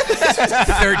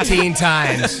 13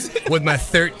 times with my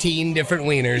 13 different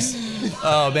wieners.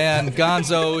 Oh man,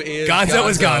 Gonzo is. Gonzo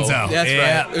is Gonzo. That's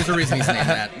Yeah. right. There's a reason he's named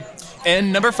that.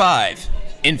 And number 5.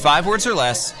 In 5 words or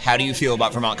less, how do you feel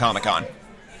about Vermont Comic Con?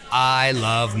 I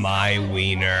love my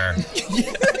wiener.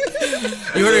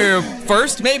 You heard it here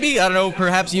first, maybe? I don't know,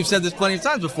 perhaps you've said this plenty of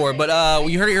times before, but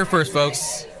you heard it here first,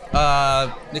 folks.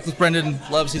 Nicholas Brendan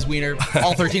loves his wiener.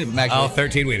 All 13 of them, actually. All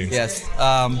 13 wieners. Yes.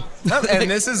 And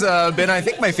this has been, I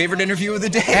think, my favorite interview of the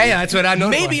day. Hey, that's what I'm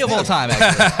known Maybe for. of all time,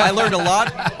 actually. I learned a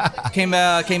lot. Came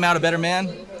out a better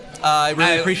man. I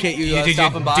really appreciate you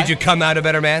stopping by. Did you come out a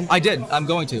better man? I did. I'm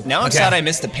going to. Now I'm sad I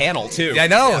missed the panel, too. I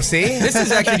know, see? This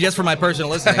is actually just for my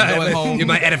personal listening. Going home. You're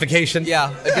my edification.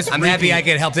 Yeah. I'm happy I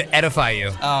could help to edify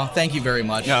you. Oh, thank you very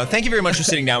much. No, thank you very much for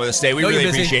sitting down with us today. We Know really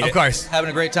you're busy. appreciate it. Of course.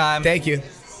 Having a great time. Thank you.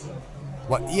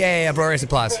 What? Yeah, glorious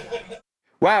applause.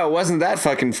 Wow, wasn't that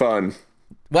fucking fun?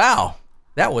 Wow.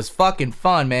 That was fucking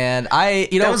fun, man. That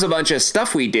was a bunch of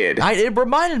stuff we did. It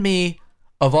reminded me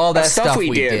of all that stuff we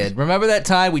did. Remember that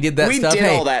time we did that stuff? We did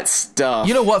all that stuff.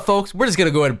 You know what, folks? We're just going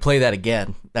to go ahead and play that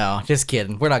again. No, just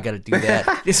kidding. We're not going to do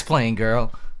that. Just playing,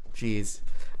 girl. Jeez.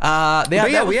 We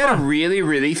had a really,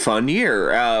 really fun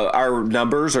year. Our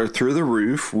numbers are through the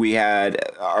roof. We had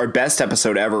our best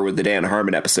episode ever with the Dan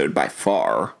Harmon episode by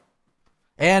far.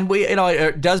 And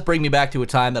it does bring me back to a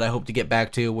time that I hope to get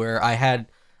back to where I had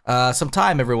some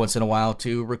time every once in a while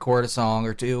to record a song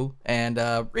or two, and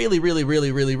really, really,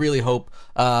 really, really, really hope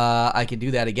I can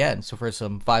do that again. So for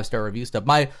some 5-star review stuff,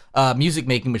 my music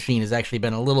making machine has actually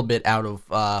been a little bit out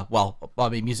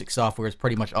of music software is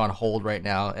pretty much on hold right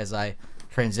now as I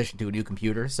transition to a new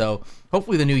computer. So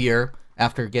hopefully the new year,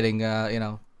 after getting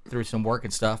through some work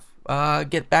and stuff,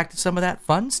 get back to some of that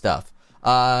fun stuff.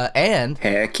 And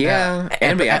heck yeah,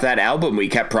 and we have that album we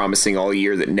kept promising all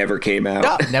year that never came out.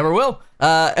 No, never will.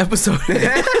 Episode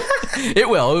it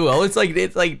will. It's like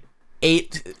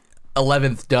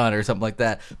 11th done or something like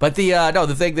that. But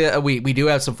the thing that we do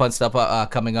have some fun stuff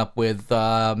coming up with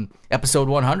episode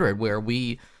 100, where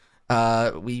we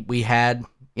had,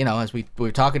 as we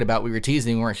were talking about, we were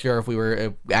teasing, we weren't sure if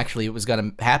it was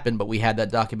going to happen, but we had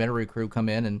that documentary crew come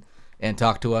in and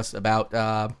talk to us about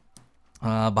kind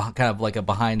of like a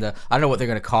behind the, I don't know what they're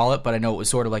going to call it, but I know it was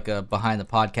sort of like a behind the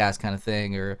podcast kind of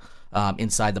thing, or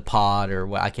inside the pod, or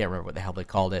what, I can't remember what the hell they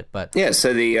called it, but yeah.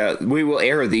 So we will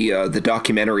air the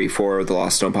documentary for the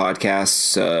Lost Stone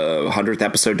Podcast's 100th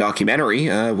episode documentary.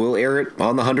 We'll air it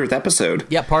on the 100th episode.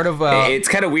 Yeah, part of it's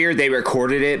kind of weird. They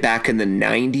recorded it back in the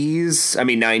 90s. I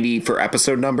mean, 90 for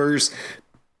episode numbers,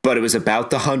 but it was about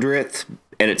the 100th.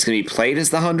 And it's going to be played as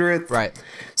the 100th. Right.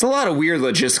 It's a lot of weird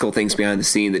logistical things behind the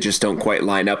scene that just don't quite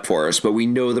line up for us. But we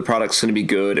know the product's going to be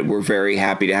good, and we're very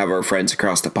happy to have our friends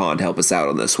across the pond help us out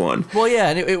on this one. Well, yeah,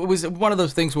 and it was one of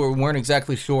those things where we weren't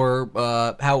exactly sure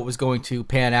how it was going to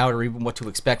pan out or even what to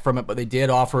expect from it. But they did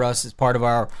offer us, as part of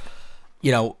our,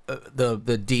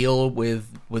 the deal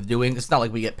with doing, it's not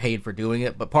like we get paid for doing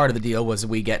it, but part of the deal was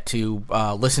we get to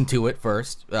listen to it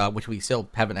first, which we still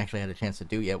haven't actually had a chance to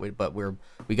do yet, but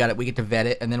we get to vet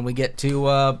it, and then we get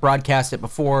to broadcast it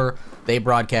before they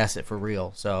broadcast it for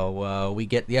real. So we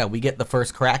get the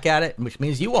first crack at it, which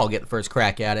means you all get the first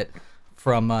crack at it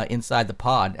from Inside the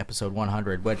Pod, episode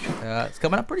 100, which it's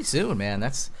coming up pretty soon, man.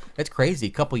 That's crazy.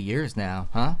 A couple years now,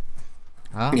 huh?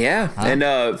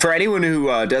 And for anyone who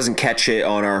doesn't catch it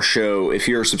on our show, if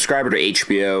you're a subscriber to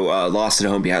HBO, Lost at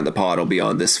Home Behind the Pod will be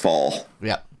on this fall.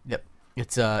 Yep.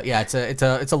 It's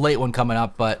a late one coming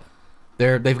up, but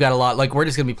they've got a lot. Like, we're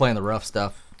just gonna be playing the rough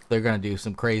stuff. They're gonna do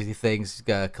some crazy things.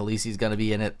 Khaleesi's gonna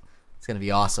be in it. It's gonna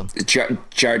be awesome. Jar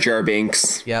Jar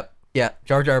Binks. Yep. Yeah,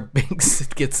 Jar Jar Binks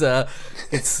gets I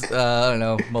don't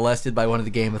know, molested by one of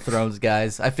the Game of Thrones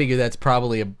guys. I figure that's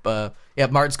probably Martin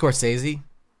Scorsese.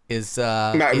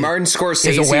 Martin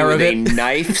Scorsese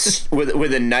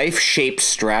with a knife-shaped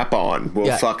strap-on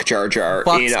will fuck Jar Jar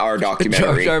in our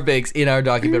documentary. Jar Jar Binks in our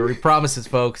documentary. Promises,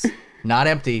 folks. Not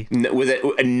empty. With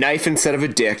a knife instead of a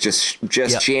dick, just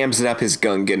jams it up his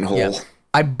Gungan hole. Yep.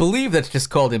 I believe that's just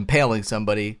called impaling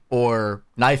somebody or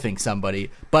knifing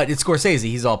somebody. But it's Scorsese.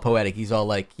 He's all poetic. He's all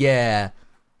like, yeah,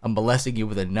 I'm molesting you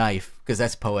with a knife, because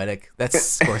that's poetic.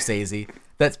 That's Scorsese.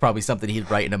 That's probably something he'd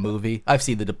write in a movie. I've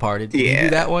seen The Departed. Did he do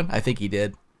that one? I think he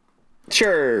did.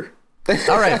 Sure.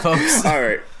 All right, folks. All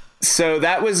right. So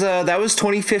that was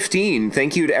 2015.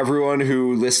 Thank you to everyone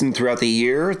who listened throughout the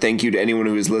year. Thank you to anyone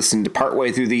who has listened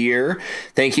partway through the year.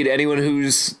 Thank you to anyone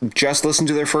who's just listened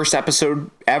to their first episode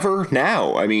ever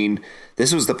now. I mean,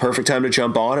 this was the perfect time to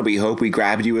jump on, and we hope we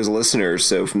grabbed you as listeners.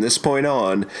 So from this point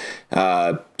on,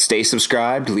 stay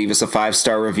subscribed, leave us a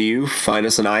 5-star review, find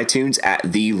us on iTunes at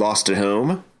The Lost at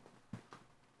Home.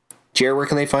 Jer, where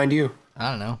can they find you?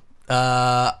 I don't know.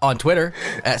 On Twitter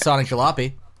at Sonic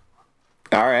Jalopy.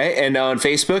 All right. And on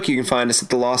Facebook, you can find us at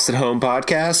the Lost at Home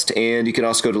Podcast. And you can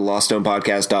also go to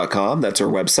losthomepodcast.com. That's our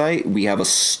website. We have a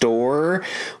store.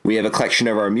 We have a collection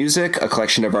of our music, a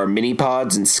collection of our mini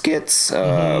pods and skits,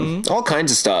 all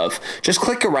kinds of stuff. Just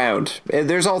click around.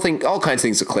 There's all kinds of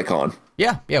things to click on.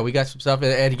 Yeah, we got some stuff.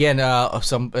 And again,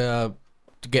 to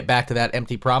get back to that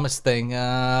Empty Promise thing,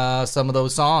 some of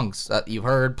those songs that you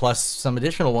heard, plus some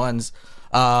additional ones,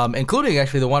 including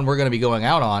actually the one we're going to be going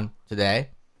out on today.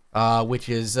 Which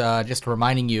is just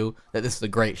reminding you that this is a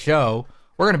great show.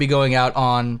 We're going to be going out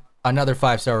on another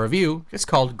 5-star review. It's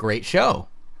called Great Show.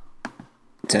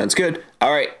 Sounds good.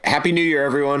 All right. Happy New Year,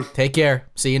 everyone. Take care.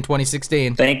 See you in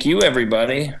 2016. Thank you,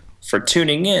 everybody, for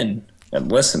tuning in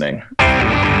and listening.